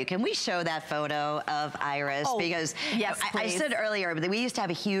show you. Can we show that photo of Iris? Because I said earlier that we used to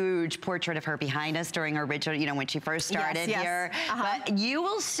have a huge portrait of her behind us during our original, you know, when she first started here. But you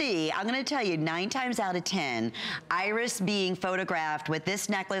will see, I'm going to tell you, 9 times out of 10, Iris being photographed with this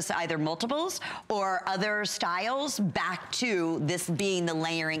necklace, either multiples or other styles, back to this being the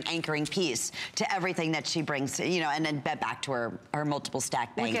layering, anchoring piece to everything that she brings, you know, and then back to her multiple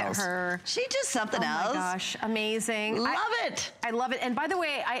stack bangles. Look at her. She just something else. Oh my gosh, amazing. Love it. I love it. And by the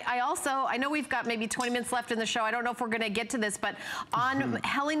way, I know we've got maybe 20 minutes left in the show. I don't know if we're going to get to this, but on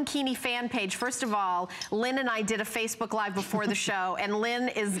Helen Keeney fan page, first of all, Lynn and I did a Facebook Live before the show, and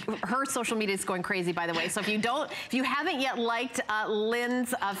her social media is going crazy, by the way. So if you haven't yet liked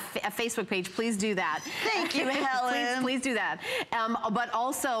Lynn's Facebook page, please do that. Thank you, Helen. please do that. But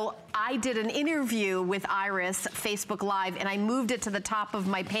also, I did an interview with Iris Facebook Live, and I moved it to the top of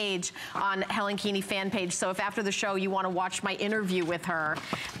my page on Helen Keeney fan page. So if after the show you want to watch my interview with her,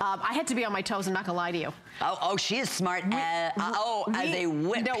 I had to be on my toes, I'm not going to lie to you. Oh, she is smart as a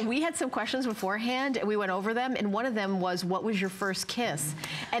whip. No, we had some questions beforehand, and we went over them, and one of them was, what was your first kiss?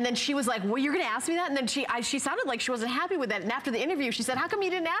 And then she was like, well, you're going to ask me that? And then she sounded like she wasn't happy with that. And after the interview, she said, how come you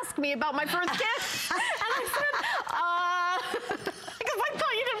didn't ask me about my first kiss? And I said, because I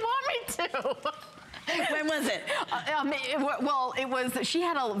thought you didn't want me to. When was it? Well, it was, she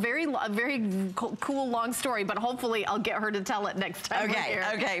had a very cool, long story, but hopefully I'll get her to tell it next time we're here.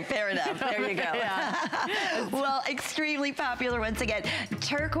 Okay, fair enough. There you go. Well, extremely popular once again.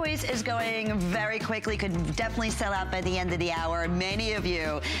 Turquoise is going very quickly, could definitely sell out by the end of the hour. Many of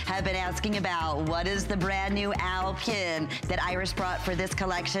you have been asking about what is the brand new owl pin that Iris brought for this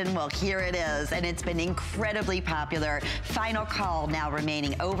collection. Well, here it is, and it's been incredibly popular. Final call now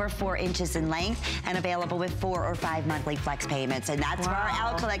remaining, over 4 inches in length, and available with 4 or 5 monthly flex payments. And that's for our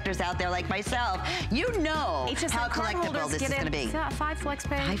owl collectors out there like myself. You know HSN how collectible this is going to be. 5 flex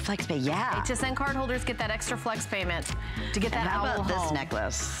pay. 5 flex pay, yeah. HSN card holders get that extra flex payment to get that owl home. How about this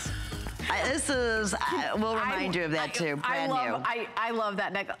necklace? This is, we'll remind you of that too, brand new. I love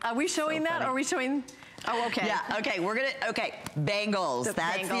that necklace. Are we showing that? Are we showing? Oh, okay. Yeah, okay, bangles.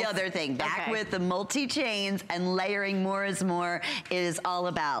 That's the other thing. Back with the multi-chains and layering more is more is all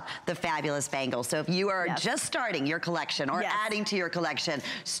about the fabulous bangles. So if you are just starting your collection or adding to your collection,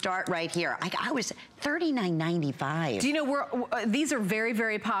 start right here. I was $39.95. Do you know, these are very,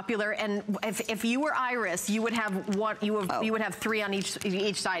 very popular, and if you were Iris, you would have one, you would have three on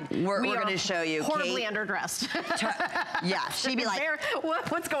each side. We're going to show you. Horribly underdressed. Yeah, she'd be like,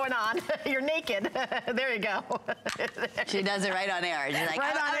 what's going on? You're naked. There you go. She does it right on air. She's like,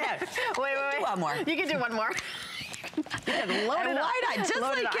 right on air. Wait. One more. You can do one more. You can load it up. Why not? Just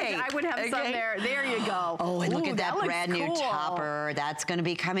like Kate. I would have some there. There you go. Oh, and look at that brand new topper. That's going to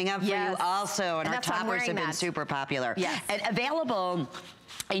be coming up for you also. And our toppers have been super popular. Yes. And available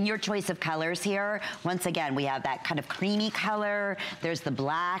in your choice of colors here. Once again, we have that kind of creamy color. There's the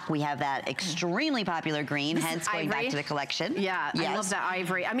black. We have that extremely popular green, hence going back to the collection. Yeah, I love that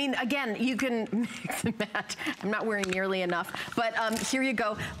ivory. I mean, again, you can mix and match. I'm not wearing nearly enough, but here you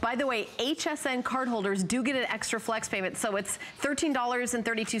go. By the way, HSN card holders do get an extra flex payment, so it's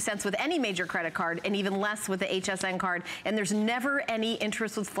 $13.32 with any major credit card and even less with the HSN card, and there's never any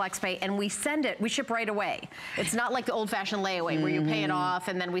interest with flex pay, and we ship right away. It's not like the old-fashioned layaway where you pay it off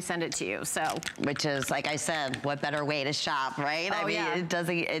and then we send it to you, so. Which is, like I said, what better way to shop, right? Oh, I mean,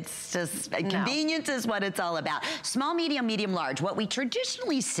 it's just, convenience is what it's all about. Small, medium, medium, large. What we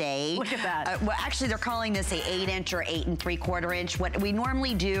traditionally say. Look at that. Well, actually, they're calling this a 8-inch or 8 3/4 inch. What we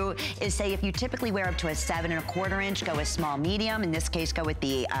normally do is say if you typically wear up to a 7 1/4 inch, go with small, medium. In this case, go with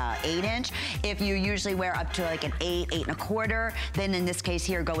the 8-inch. If you usually wear up to like an 8, 8 1/4, then in this case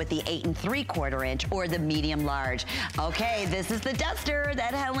here, go with the 8 3/4 inch or the medium large. Okay, this is the duster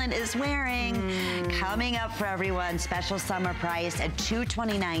that Helen is wearing. Coming up for everyone, special summer price at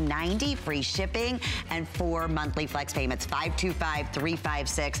 $229.90, free shipping, and 4 monthly flex payments,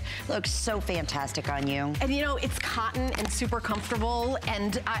 $525,356. Looks so fantastic on you. And you know, it's cotton and super comfortable,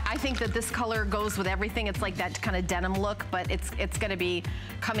 and I think that this color goes with everything. It's like that kind of denim look, but it's gonna be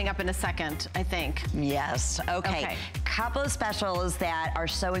coming up in a second, I think. Yes, okay. Couple of specials that are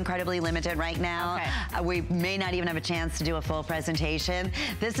so incredibly limited right now. We may not even have a chance to do a full presentation.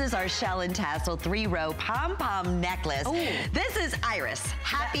 This is our shell and tassel 3-row pom-pom necklace. Ooh. This is Iris.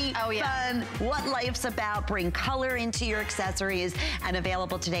 Happy, fun, what life's about. Bring color into your accessories, and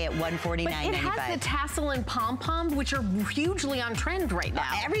available today at $149.95. But it has the tassel and pom-pom, which are hugely on trend right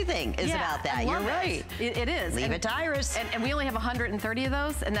now. Everything is about that. You're right. It is. Leave it to Iris. And we only have 130 of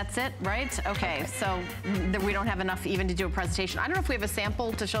those, and that's it, right? Okay, so we don't have enough even to do a presentation. I don't know if we have a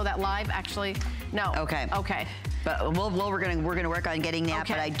sample to show that live, actually. No. Okay. But we're gonna work on getting that.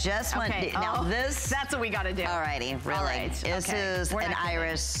 But I just want now this. That's what we got to do. Alrighty, really. All right. This is an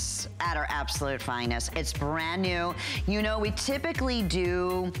Iris at our absolute finest. It's brand new. You know, we typically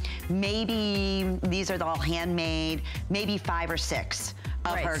do maybe these are all handmade, maybe 5 or 6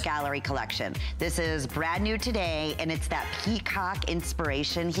 of her gallery collection. This is brand new today, and it's that peacock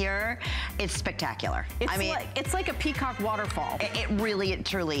inspiration here. It's spectacular. It's like a peacock waterfall. It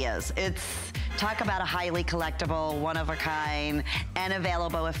truly is. It's talk about a highly collectible, one of a kind, and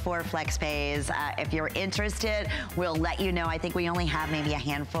available with 4 flex pays. If you're interested, we'll let you know. I think we only have maybe a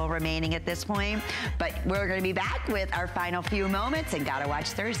handful remaining at this point, but we're going to be back with our final few moments, and Gotta Watch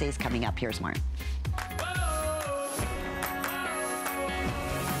Thursdays coming up. Here's more.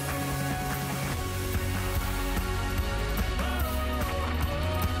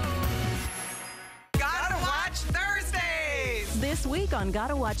 This week on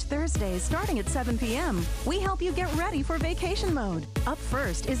Gotta Watch Thursdays, starting at 7 p.m., we help you get ready for vacation mode. Up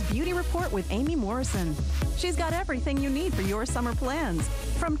first is Beauty Report with Amy Morrison. She's got everything you need for your summer plans,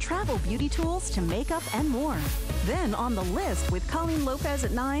 from travel beauty tools to makeup and more. Then on the list with Colleen Lopez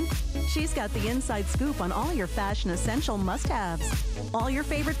at 9, she's got the inside scoop on all your fashion essential must-haves. All your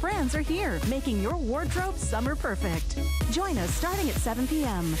favorite brands are here, making your wardrobe summer perfect. Join us starting at 7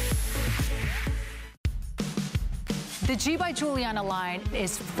 p.m. The G by Giuliana line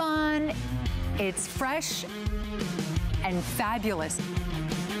is fun, it's fresh, and fabulous.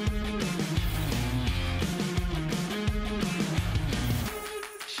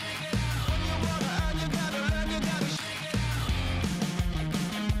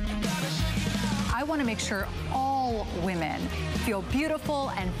 I want to make sure all women feel beautiful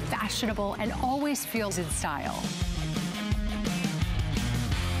and fashionable and always feels in style.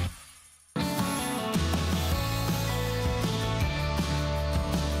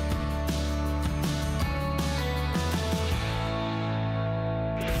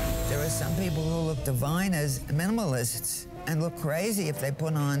 Some people who look divine as minimalists. and look crazy if they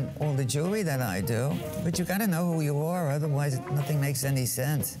put on all the jewelry that I do. But you gotta know who you are, otherwise nothing makes any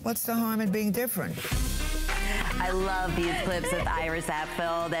sense. What's the harm in being different? I love these clips of Iris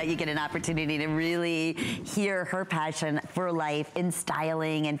Apfel, that you get an opportunity to really hear her passion for life in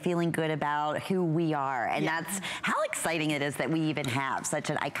styling and feeling good about who we are. And that's how exciting it is that we even have such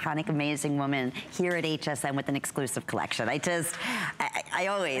an iconic, amazing woman here at HSN with an exclusive collection. I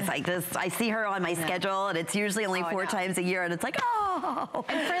see her on my schedule, and it's usually only 4 times a year, and it's like, oh.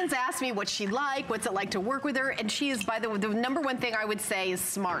 And friends ask me what's she like, what's it like to work with her, and she is, by the way, the number one thing I would say is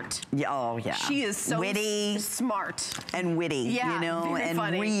smart. Yeah, oh yeah. She is so witty. Smart. And witty, yeah, you know, and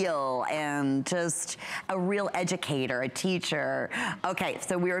funny. Real, and just a real educator, a teacher. Okay,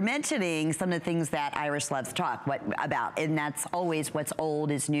 so we were mentioning some of the things that Iris loves to talk about, and that's always what's old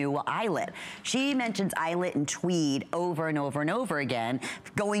is new. Well, eyelet. She mentions eyelet and tweed over and over and over again,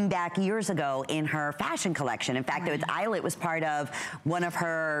 going back years ago in her fashion collection. In fact, eyelet was part of one of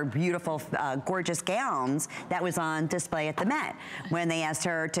her beautiful, gorgeous gowns that was on display at the Met, when they asked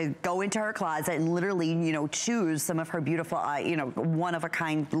her to go into her closet and literally, you know, choose some of her beautiful, you know,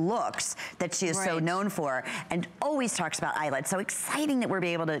 one-of-a-kind looks that she is so known for, and always talks about eyelet. So exciting that we're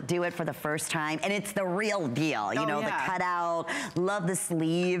able to do it for the first time, and it's the real deal. You know, the cutout. Love the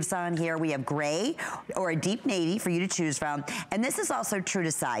sleeves on here. We have gray or a deep navy for you to choose from, and this is also true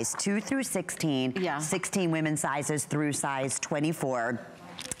to size 2 through 16. 16 women's sizes through size 24.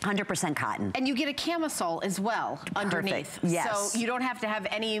 100% cotton. And you get a camisole as well underneath. Yes. So you don't have to have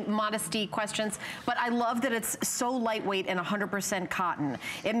any modesty questions, but I love that it's so lightweight and 100% cotton.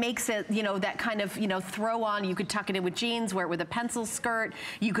 It makes it, you know, that kind of, you know, throw on. You could tuck it in with jeans, wear it with a pencil skirt.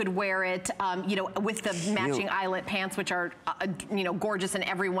 You could wear it, you know, with the matching eyelet pants, which are, you know, gorgeous, and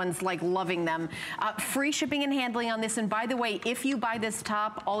everyone's like loving them. Free shipping and handling on this. And by the way, if you buy this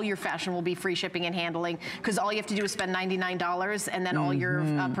top, all your fashion will be free shipping and handling, because all you have to do is spend $99, and then all your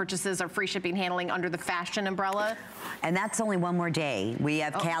purchases are free shipping and handling under the fashion umbrella. And that's only one more day. We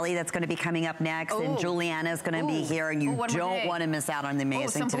have Callie that's going to be coming up next, and Juliana is going to be here, and you don't want to miss out on the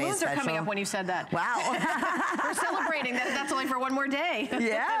amazing some today's balloons are coming up when you said that. Wow. We're celebrating. That's only for one more day.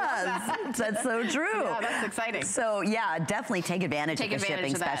 Yes, that's so true. Yeah, that's exciting. So yeah, definitely take advantage of the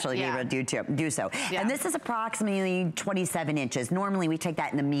shipping special if you're able to do so. And this is approximately 27 inches. Normally we take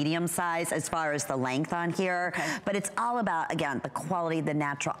that in the medium size as far as the length on here, but it's all about, again, the quality, the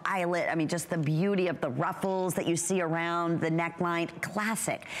natural eyelet. I mean, just the beauty of the ruffles that you see around the neckline.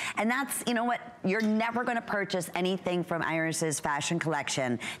 Classic. And that's, you know what, you're never going to purchase anything from Iris's fashion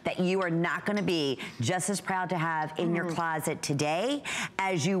collection that you are not going to be just as proud to have in your closet today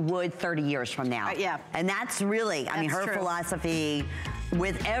as you would 30 years from now. And that's really, I mean, her philosophy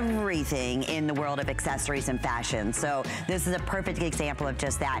with everything in the world of accessories and fashion. So this is a perfect example of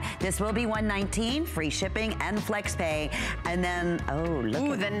just that. This will be $119, free shipping and flex pay. And then, oh,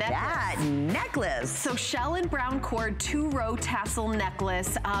 look at that necklace. So shell and brown cord 2-row tassel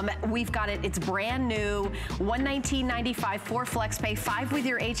necklace. We've got it, it's brand new, $119.95 for flex pay, 5 with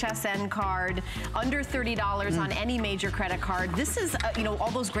your HSN card, under $30 on any major credit card. This is, you know,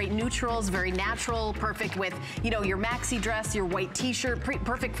 all those great neutrals, very natural, perfect with, you know, your maxi dress, your white t-shirt,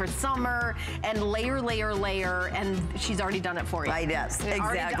 perfect for summer, and layer, layer, layer, and she's already done it for you. Yes,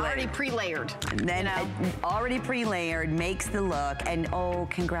 exactly. Already pre-layered. Then already pre-layered, makes the look, and oh,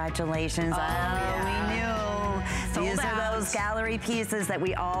 congratulations. We knew. These are those gallery pieces that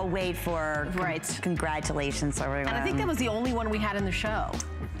we all wait for. Congratulations, everyone. And I think that was the only one we had in the show.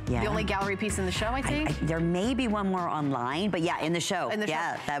 The only gallery piece in the show, I think. There may be one more online, but yeah, in the show.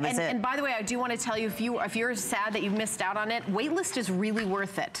 That was it. And by the way, I do want to tell you, if you're sad that you've missed out on it, waitlist is really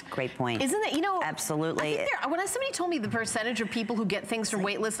worth it. Great point. Isn't it? You know, absolutely. When somebody told me the percentage of people who get things from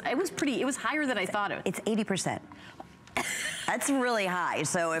waitlist, it was higher than I thought it. It's 80%. That's really high.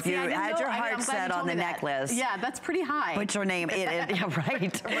 So if you had your heart set on the necklace. Yeah, that's pretty high. Put your name in it.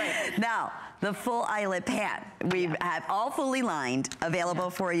 Right. Now, the full eyelet pant. We have all fully lined, available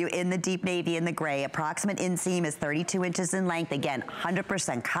for you in the deep navy and the gray. Approximate inseam is 32 inches in length. Again,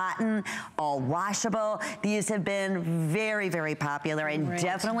 100% cotton, all washable. These have been very, very popular, and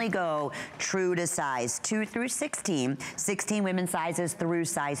definitely go true to size 2 through 16. 16 women's sizes through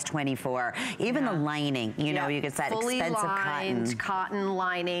size 24. Even the lining, you know, you get that fully expensive cotton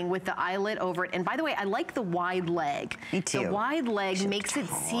lining with the eyelet over it. And by the way, I like the wide leg. Me too. The wide leg makes it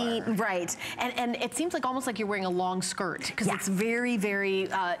seem and it seems like almost like you're wearing a long skirt, because it's very, very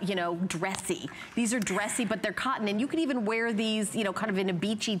you know, dressy. These are dressy, but they're cotton, and you can even wear these, you know, kind of in a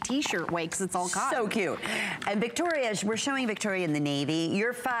beachy t-shirt way, because it's all cotton. So cute. And Victoria, we're showing Victoria in the navy.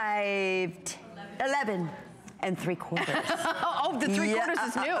 You're 5'11". 3/4. Oh, the 3/4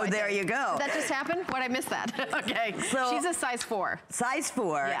 is new. Oh, there you go. Did that just happen? What, I missed that? Okay. So she's a size 4. Size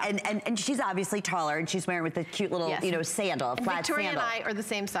 4, yeah. and she's obviously taller, and she's wearing with the cute little, you know, sandal, flat Victoria sandal. and I are the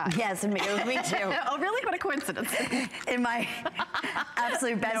same size. Yes, and me too. Oh, really? What a coincidence. In my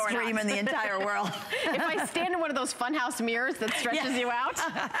absolute best dream in the entire world. If I stand in one of those funhouse mirrors that stretches you out,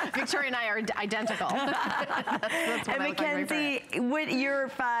 Victoria and I are identical. That's and Mackenzie, you're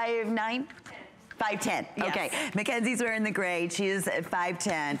 5'9"? 5'10", yes. Okay. Mackenzie's wearing the gray. She is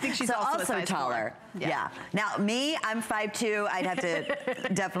 5'10". I think she's also taller. Yeah. Now, me, I'm 5'2". I'd have to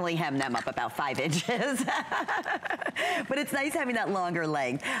definitely hem them up about 5 inches. But it's nice having that longer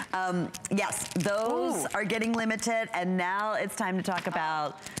length. Yes, those are getting limited, and now it's time to talk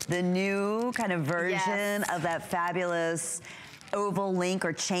about the new kind of version of that fabulous oval link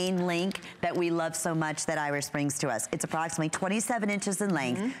or chain link that we love so much that Iris brings to us. It's approximately 27 inches in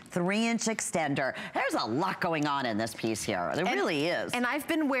length, 3-inch extender. There's a lot going on in this piece here. There really is. And I've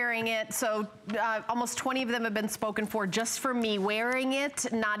been wearing it, so almost 20 of them have been spoken for just for me wearing it,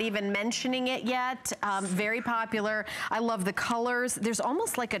 not even mentioning it yet. Very popular. I love the colors. There's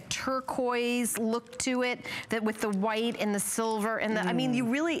almost like a turquoise look to it, that with the white and the silver and the, I mean, you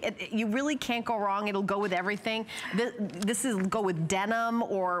really can't go wrong. It'll go with everything. This is go with denim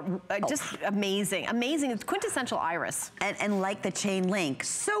or just amazing. Amazing. It's quintessential Iris. And like the chain link,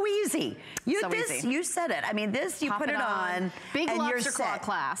 so easy. Easy. You said it. I mean, this, you put it on, big and lobster you're claw set.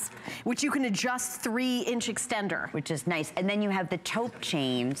 clasp, which you can adjust 3-inch extender. Which is nice. And then you have the taupe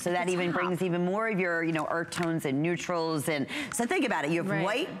chain, so that even brings even more of your, you know, earth tones and neutrals. And so think about it. You have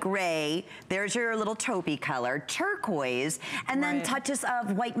white, gray, there's your little taupey color, turquoise, and then touches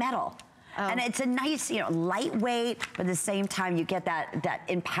of white metal. And it's a nice, you know, lightweight, but at the same time you get that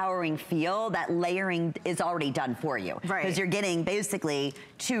empowering feel. That layering is already done for you. Because you're getting basically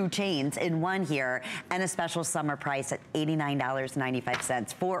 2 chains in one here, and a special summer price at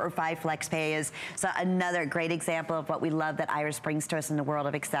 $89.95. 4 or 5 flex pays. So another great example of what we love that Iris brings to us in the world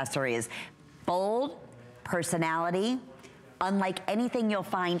of accessories. Bold, personality, unlike anything you'll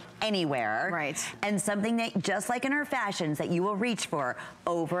find anywhere. And something that, just like in her fashions, that you will reach for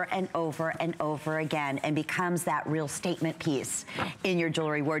over and over and over again, and becomes that real statement piece in your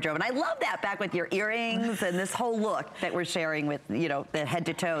jewelry wardrobe. And I love that, back with your earrings and this whole look that we're sharing with, you know, the head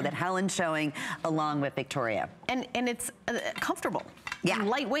to toe that Helen's showing along with Victoria. And it's comfortable. Yeah.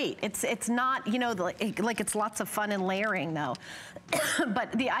 Lightweight. It's not, you know, like it's lots of fun and layering though.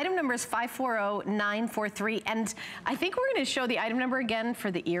 But the item number is 540943, and I think we're going to show the item number again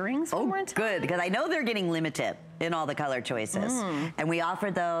for the earrings. Oh, good, because I know they're getting limited in all the color choices. And we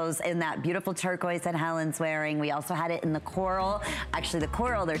offered those in that beautiful turquoise that Helen's wearing. We also had it in the coral. Actually, the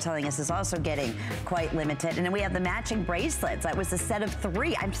coral, they're telling us, is also getting quite limited. And then we have the matching bracelets. That was a set of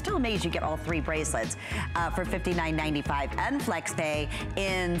 3. I'm still amazed you get all 3 bracelets for $59.95, and flex pay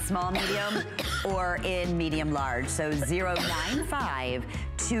in small, medium, or in medium large. So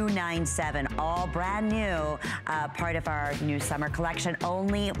 095-297, all brand new, part of our new summer collection.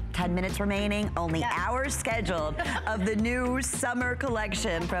 Only 10 minutes remaining, only hours scheduled of the new summer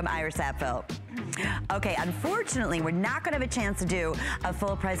collection from Iris Apfel. Okay, unfortunately, we're not going to have a chance to do a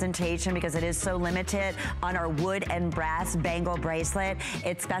full presentation because it is so limited on our wood and brass bangle bracelet.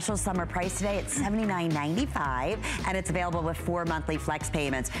 It's special summer price today. It's $79.95, and it's available with 4 monthly flex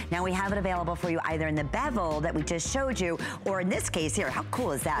payments. Now, we have it available for you either in the bevel that we just showed you, or in this case here, how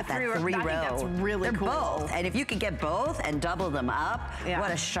cool is that? That 3-row. That's really cool. They're both. And if you could get both and double them up,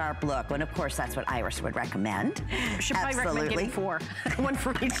 what a sharp look. And of course, that's what Iris would recommend. Should probably recommend getting 4. 1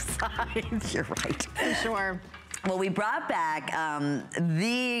 for each side. You're right. For sure. Well, we brought back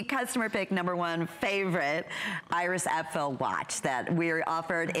the customer pick #1 favorite Iris Apfel watch that we're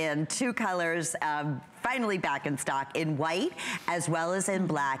offered in 2 colors. Finally back in stock in white as well as in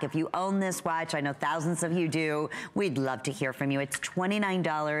black. If you own this watch, I know thousands of you do, we'd love to hear from you. It's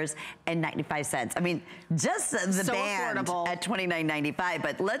 $29.95. I mean, just the band affordable at $29.95,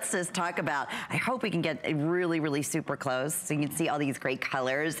 but let's just talk about, I hope we can get really, really super close so you can see all these great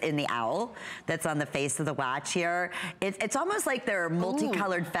colors in the owl that's on the face of the watch here. It's almost like their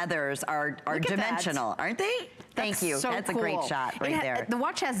multicolored feathers are dimensional, aren't they? Thank you. That's a great shot right there. The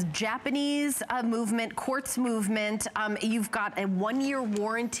watch has Japanese movement, quartz movement. You've got a 1-year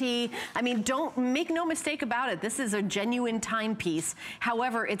warranty. I mean, don't make no mistake about it. This is a genuine timepiece.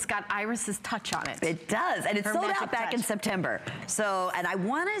 However, it's got Iris's touch on it. It does, and it sold out back in September. So, and I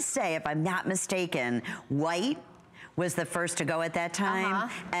want to say, if I'm not mistaken, white was the first to go at that time,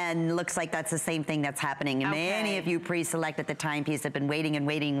 and looks like that's the same thing that's happening. Many of you pre-selected the timepiece have been waiting and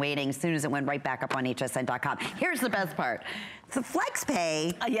waiting, waiting, as soon as it went right back up on hsn.com. Here's the best part. The flex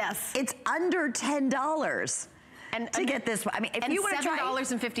pay, yes, it's under $10. And to get this, I mean, if you want to try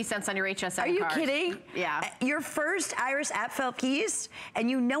 $7.50 on your HSN card. Are you kidding? Yeah. Your first Iris Apfel piece, and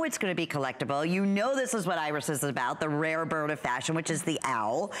you know it's going to be collectible. You know this is what Iris is about, the rare bird of fashion, which is the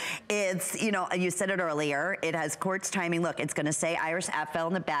owl. It's, you know, you said it earlier, it has quartz timing. Look, it's going to say Iris Apfel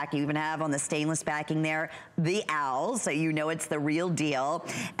in the back. You even have on the stainless backing there, the owl, so you know it's the real deal.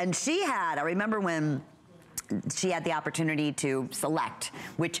 And she had, I remember when she had the opportunity to select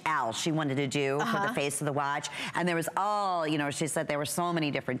which owl she wanted to do for the face of the watch. And there was all, you know, she said there were so many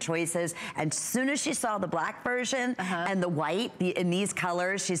different choices. And as soon as she saw the black version and the white in these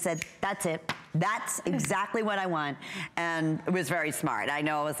colors, she said, that's it. That's exactly what I want. And it was very smart. I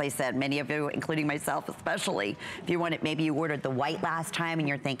know, as I said, many of you, including myself especially, if you want it, maybe you ordered the white last time and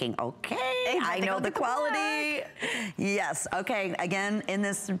you're thinking, okay, I know the quality. Yes, okay, again, in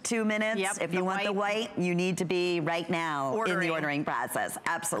this 2 minutes, if you want the white, you need to be right now in the ordering process.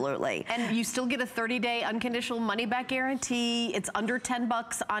 Absolutely. And you still get a 30-day unconditional money-back guarantee. It's under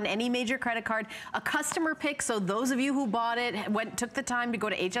 $10 on any major credit card. A customer pick, so those of you who bought it, took the time to go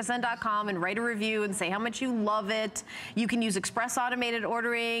to hsn.com and write a review and say how much you love it. You can use express automated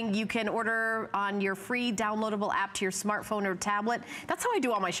ordering. You can order on your free downloadable app to your smartphone or tablet. That's how I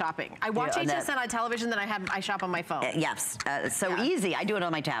do all my shopping. I watch HSN on television, then I shop on my phone. Yes, so easy. I do it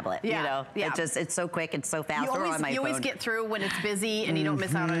on my tablet. You know, it's so quick, it's so fast. You always get through when it's busy and you don't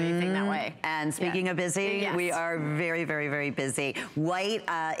miss out on anything that way. And speaking of busy, we are very, very, very busy. White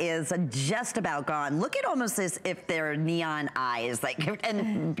is just about gone. Look at almost as if they're neon eyes, like,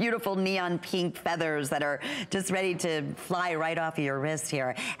 and beautiful neon pink feathers that are just ready to fly right off of your wrist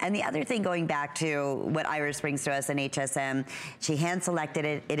here. And the other thing, going back to what Iris brings to us in HSN, she hand selected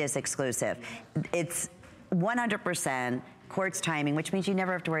it. It is exclusive. It's 100% quartz timing, which means you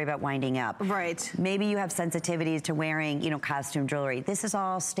never have to worry about winding up. Right. Maybe you have sensitivities to wearing, you know, costume jewelry. This is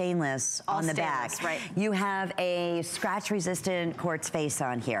all stainless on the back. Right. You have a scratch-resistant quartz face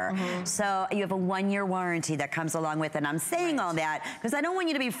on here. So you have a 1-year warranty that comes along with it. And I'm saying all that because I don't want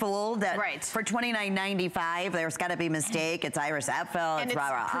you to be fooled that for $29.95, there's got to be a mistake. It's Iris Apfel, it's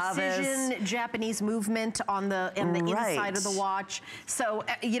Rara, precision Avis. Japanese movement on the inside of the watch. So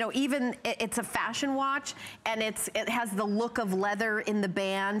you know, even it's a fashion watch, and it has the look of leather in the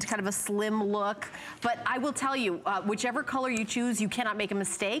band, kind of a slim look. But I will tell you, whichever color you choose, you cannot make a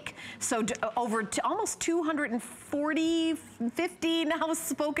mistake. So over almost 240, 50 now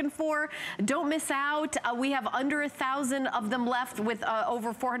spoken for. Don't miss out. We have under 1,000 of them left with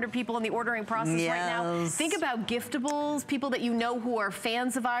over 400 people in the ordering process right now. Think about giftables, people that you know who are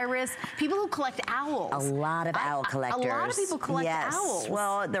fans of Iris, people who collect owls. A lot of owl collectors. A lot of people collect owls.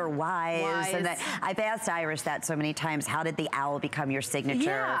 Well, they're wise. And I've asked Iris that so many times. How did the owl become your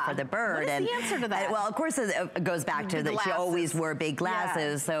signature for the bird? What is the answer to that? Well, of course, it goes back to that she always wore big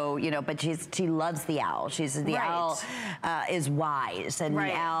glasses. So, you know, but she loves the owl. The owl is wise, and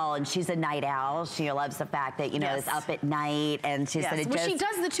the owl, and she's a night owl. She loves the fact that, you know, it's up at night, and she said it just... she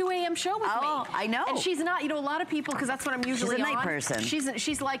does the 2 a.m. show with me. I know. And she's not, you know, a lot of people, because that's what I'm usually She's a night person.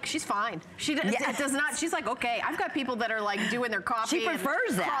 She's like, she's fine. She does not, she's like, okay, I've got people that are like doing their coffee. She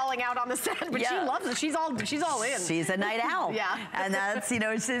prefers that. Crawling out on the set, but she loves it. She's all in. She's a night owl. And that's, you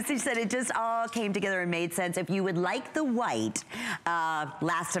know, she said it just all came together and made sense. If you would like the white,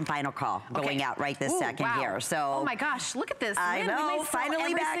 last and final call going out right this second here. So, oh my gosh, look at this. I know, we may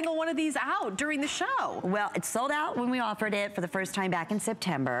finally every single one of these out during the show. Well, it sold out when we offered it for the first time back in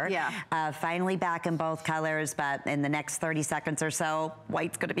September. Finally back in both colors, but in the next 30 seconds or so,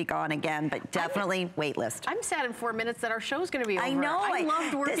 white's going to be gone again, but definitely wait list. I'm sad in 4 minutes that our show's going to be over. I know. I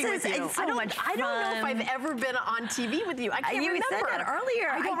loved working with you. It's so much fun. I don't know if I've ever been on TV with you. I can't remember. You said that earlier.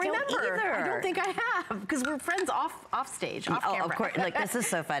 I don't remember. Either. I don't think I have, because we're friends off stage, off camera. Of course. Like, this is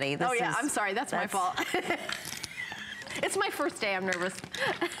so funny. I'm sorry. That's my fault. It's my first day. I'm nervous.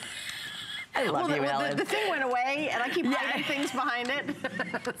 I love you, Ellen. The thing went away, and I keep hiding things behind it.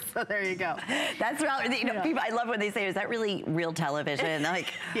 So there you go. That's real. You know, people, I love when they say, "Is that really real television?"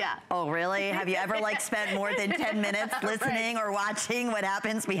 Like, oh, really? Have you ever like spent more than 10 minutes listening or watching what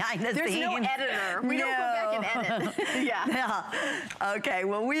happens behind the scenes? There's no editor. We don't go back and edit. Okay.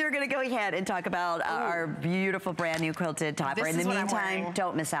 Well, we are going to go ahead and talk about our beautiful brand new quilted topper. In the meantime,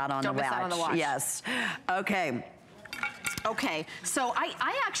 don't miss out on the watch. Don't miss out on the watch. Yes. Okay. Okay, so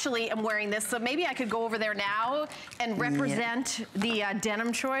I actually am wearing this, so maybe I could go over there now and represent the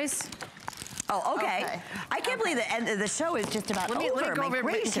denim choice. Oh, okay. I can't believe the end of the show is just about Let me go over here.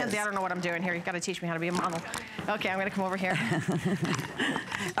 gracious. Mackenzie, I don't know what I'm doing here. You've got to teach me how to be a model. Okay, I'm going to come over here.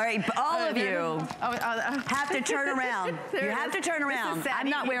 All right, all of you have to turn around. You have to turn around. I'm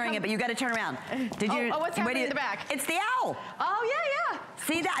not wearing it, but you got to turn around. Did you? Oh, what's happening in the back? It's the owl. Oh, yeah.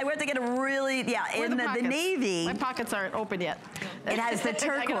 See that? I went to get a really, in the navy. My pockets aren't open yet. It has the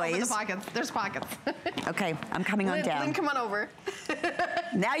turquoise. I gotta open the pockets. There's pockets. Okay, I'm coming on down. Lynn, come on over.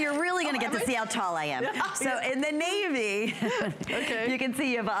 Now you're really going to get to see how tall I am. So in the navy, you can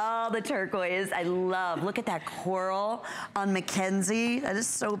see you have all the turquoise. I love, look at that coral on Mackenzie. That is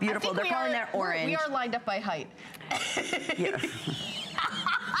so beautiful. They're calling that orange. We are lined up by height. Yeah.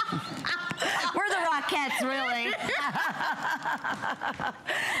 We're the Rockettes, really.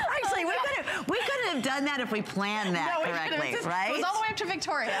 Actually, we couldn't have done that if we planned that correctly, right? It was all the way up to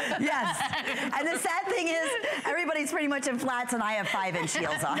Victoria. Yes. And the sad thing is, everybody's pretty much in flats, and I have 5-inch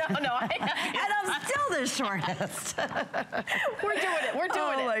heels on. No. And I'm still the shortest. We're doing it. We're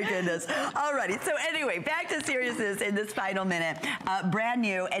doing it. Oh, my goodness. All righty. So anyway, back to seriousness in this final minute. Brand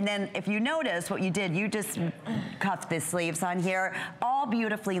new. And then if you notice what you did, you just cuffed the sleeves on here, all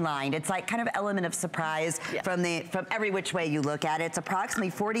beautifully lined. It's like kind of element of surprise from every which way you look at it. It's approximately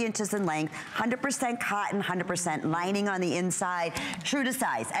 40 inches in length, 100% cotton, 100% lining on the inside, true to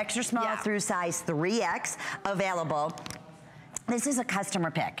size, extra small through size 3X available. This is a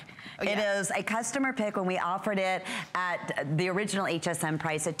customer pick. It is a customer pick when we offered it at the original HSN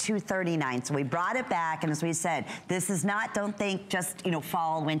price at $239. So we brought it back, and as we said, this is not, don't think just,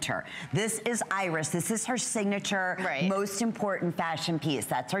 fall, winter. This is Iris. This is her signature, most important fashion piece.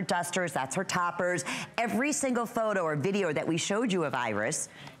 That's her dusters, that's her toppers. Every single photo or video that we showed you of Iris,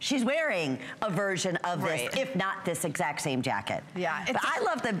 she's wearing a version of this, if not this exact same jacket. Yeah. But I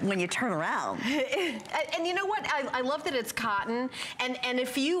love when you turn around. And you know what? I love that it's cotton. And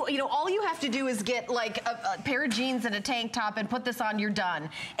if you all you have to do is get like a pair of jeans and a tank top and put this on, you're done.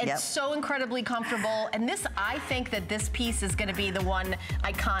 It's so incredibly comfortable. And I think that this piece is going to be the one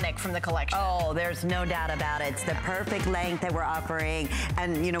iconic from the collection. Oh, there's no doubt about it. It's the perfect length that we're offering.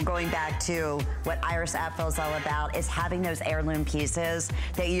 And, going back to what Iris Apfel is all about is having those heirloom pieces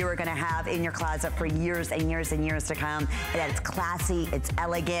that you are going to have in your closet for years and years and years to come. And that it's classy, it's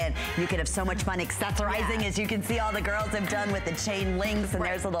elegant. You can have so much fun accessorizing, as you can see all the girls have done with the chain links, and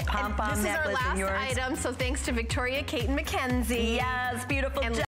there's a little pom-pom necklace in yours. This is our last item, so thanks to Victoria, Kate, and Mackenzie. Yes, beautiful.